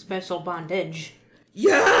Enterprise. Special bondage.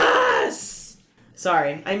 Yes!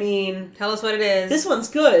 Sorry, I mean, Tell us what it is. this one's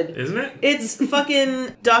good. Isn't it? It's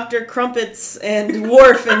fucking Dr. Crumpets and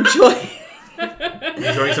Worf Enjoying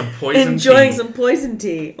some poison enjoying tea. some poison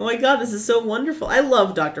tea. Oh my god, this is so wonderful. I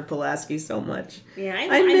love Dr. Pulaski so much. Yeah,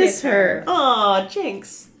 I miss her. Aw,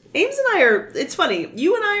 Jinx. Ames and I are, it's funny,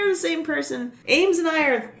 you and I are the same person. Ames and I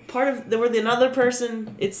are part of, we're the another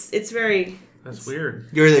person. It's very, That's weird.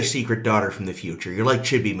 You're their secret daughter from the future. You're like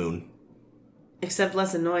Chibi Moon. except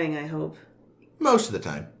less annoying, I hope. Most of the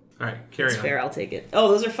time. All right, carry It's on. fair, I'll take it. Oh,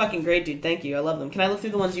 those are fucking great, dude. Thank you. I love them. Can I look through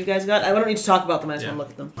the ones you guys got? I don't need to talk about them. I just want to look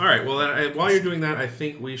at them. All right. Well, then, while you're doing that, I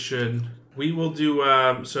think we will do.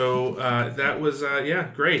 That was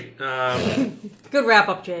great. Good wrap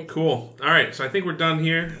up, Jake. Cool. All right. So I think we're done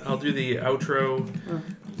here. I'll do the outro.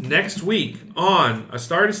 Next week on A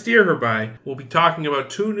Star to Steer Her By, we'll be talking about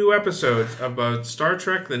 2 new episodes about Star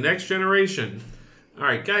Trek: The Next Generation. All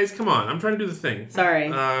right, guys, come on. I'm trying to do the thing. Sorry.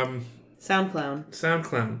 SoundClown.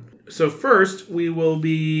 SoundClown. So first, we will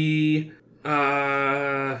be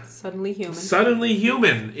Suddenly Human. Suddenly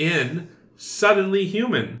Human in Suddenly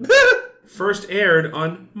Human. First aired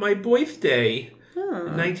on my birthday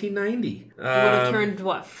in 1990. You would have turned,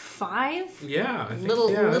 what, 5? Yeah, I think Little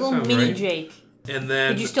that mini right. Jake. And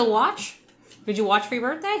then... Did you still watch? Did you watch for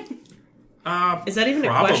your birthday? Is that even a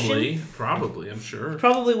question? Probably, I'm sure.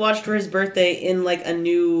 Probably watched for his birthday in like a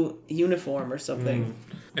new uniform or something.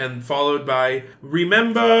 And followed by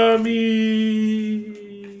Remember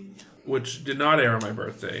Me, which did not air on my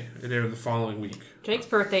birthday. It aired the following week. Jake's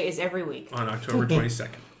birthday is every week. On October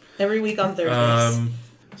 22nd. Every week on Thursdays.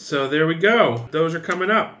 So there we go. Those are coming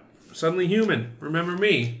up. Suddenly Human. Remember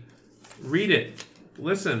Me. Read it.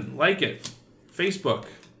 Listen. Like it. Facebook.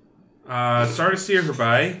 Start a Seer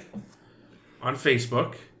by on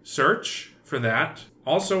Facebook. Search for that.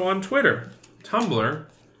 Also on Twitter. Tumblr.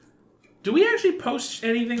 Do we actually post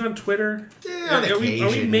anything on Twitter? Yeah, on are we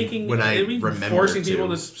occasion, when I remember forcing to. people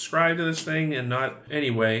to subscribe to this thing and not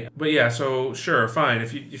anyway? But yeah, so sure, fine.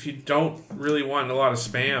 If you don't really want a lot of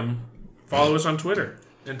spam, follow us on Twitter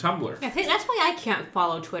and Tumblr. Yeah, that's why I can't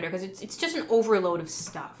follow Twitter, because it's just an overload of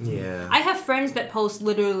stuff. Yeah. I have friends that post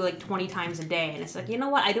literally like 20 times a day, and it's like, you know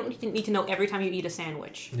what? I don't need to know every time you eat a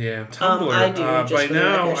sandwich. Yeah, Tumblr. I do, just by for the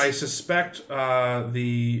now, record. I suspect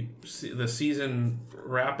the season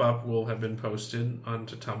wrap-up will have been posted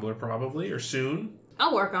onto Tumblr probably, or soon.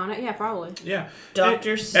 I'll work on it, yeah, probably. Yeah.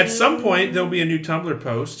 Dr. At some point, there'll be a new Tumblr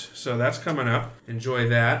post, so that's coming up. Enjoy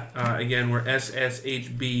that. Again, we're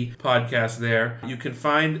SSHB Podcast there. You can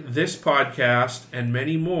find this podcast and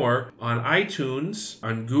many more on iTunes,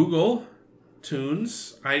 on Google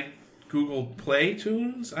Tunes, Google Play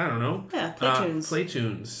Tunes? I don't know. Yeah, Playtunes.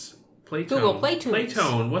 Playtunes. Playtone. Google Playtunes.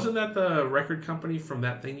 Playtone. Wasn't that the record company from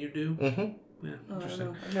That Thing You Do? Mm-hmm. Yeah, Oh, I don't interesting.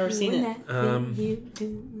 know. I've never seen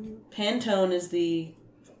it. Pantone is the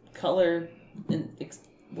color and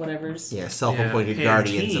whatever's. Yeah, self-appointed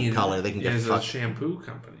guardians Pantene of color. They can get is a fucked. shampoo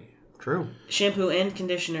company. True. Shampoo and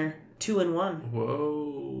conditioner, 2-in-1.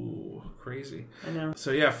 Whoa, crazy. I know.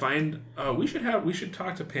 So yeah, we should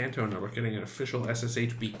talk to Pantone about getting an official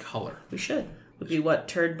SSHB color. We should. Would be what?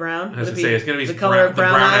 Turd brown? I was Would gonna say it's gonna be the color of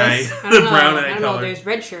brown eyes. I don't know. brown I eye don't know. color. There's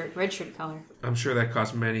red shirt color. I'm sure that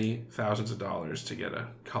costs many thousands of dollars to get a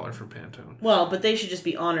color from Pantone. Well, but they should just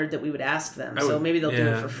be honored that we would ask them. So maybe they'll do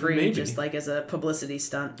it for free, maybe. just like as a publicity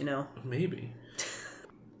stunt, you know. Maybe.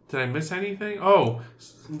 Did I miss anything? Oh,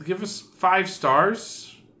 give us 5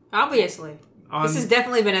 stars. Obviously. This has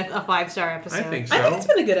definitely been a 5-star episode. I think so. I think it's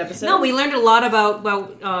been a good episode. No, we learned a lot about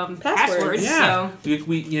passwords. Yeah, So. we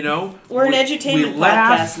we're an edutainment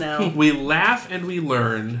podcast now. We laugh and we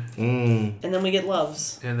learn. And then we get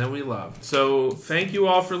loves. And then we love. So thank you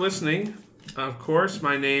all for listening. Of course,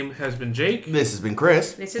 my name has been Jake. This has been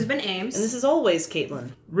Chris. This has been Ames. And this is always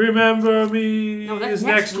Caitlin. Remember Me No, that's is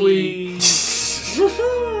next next week.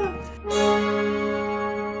 Woohoo!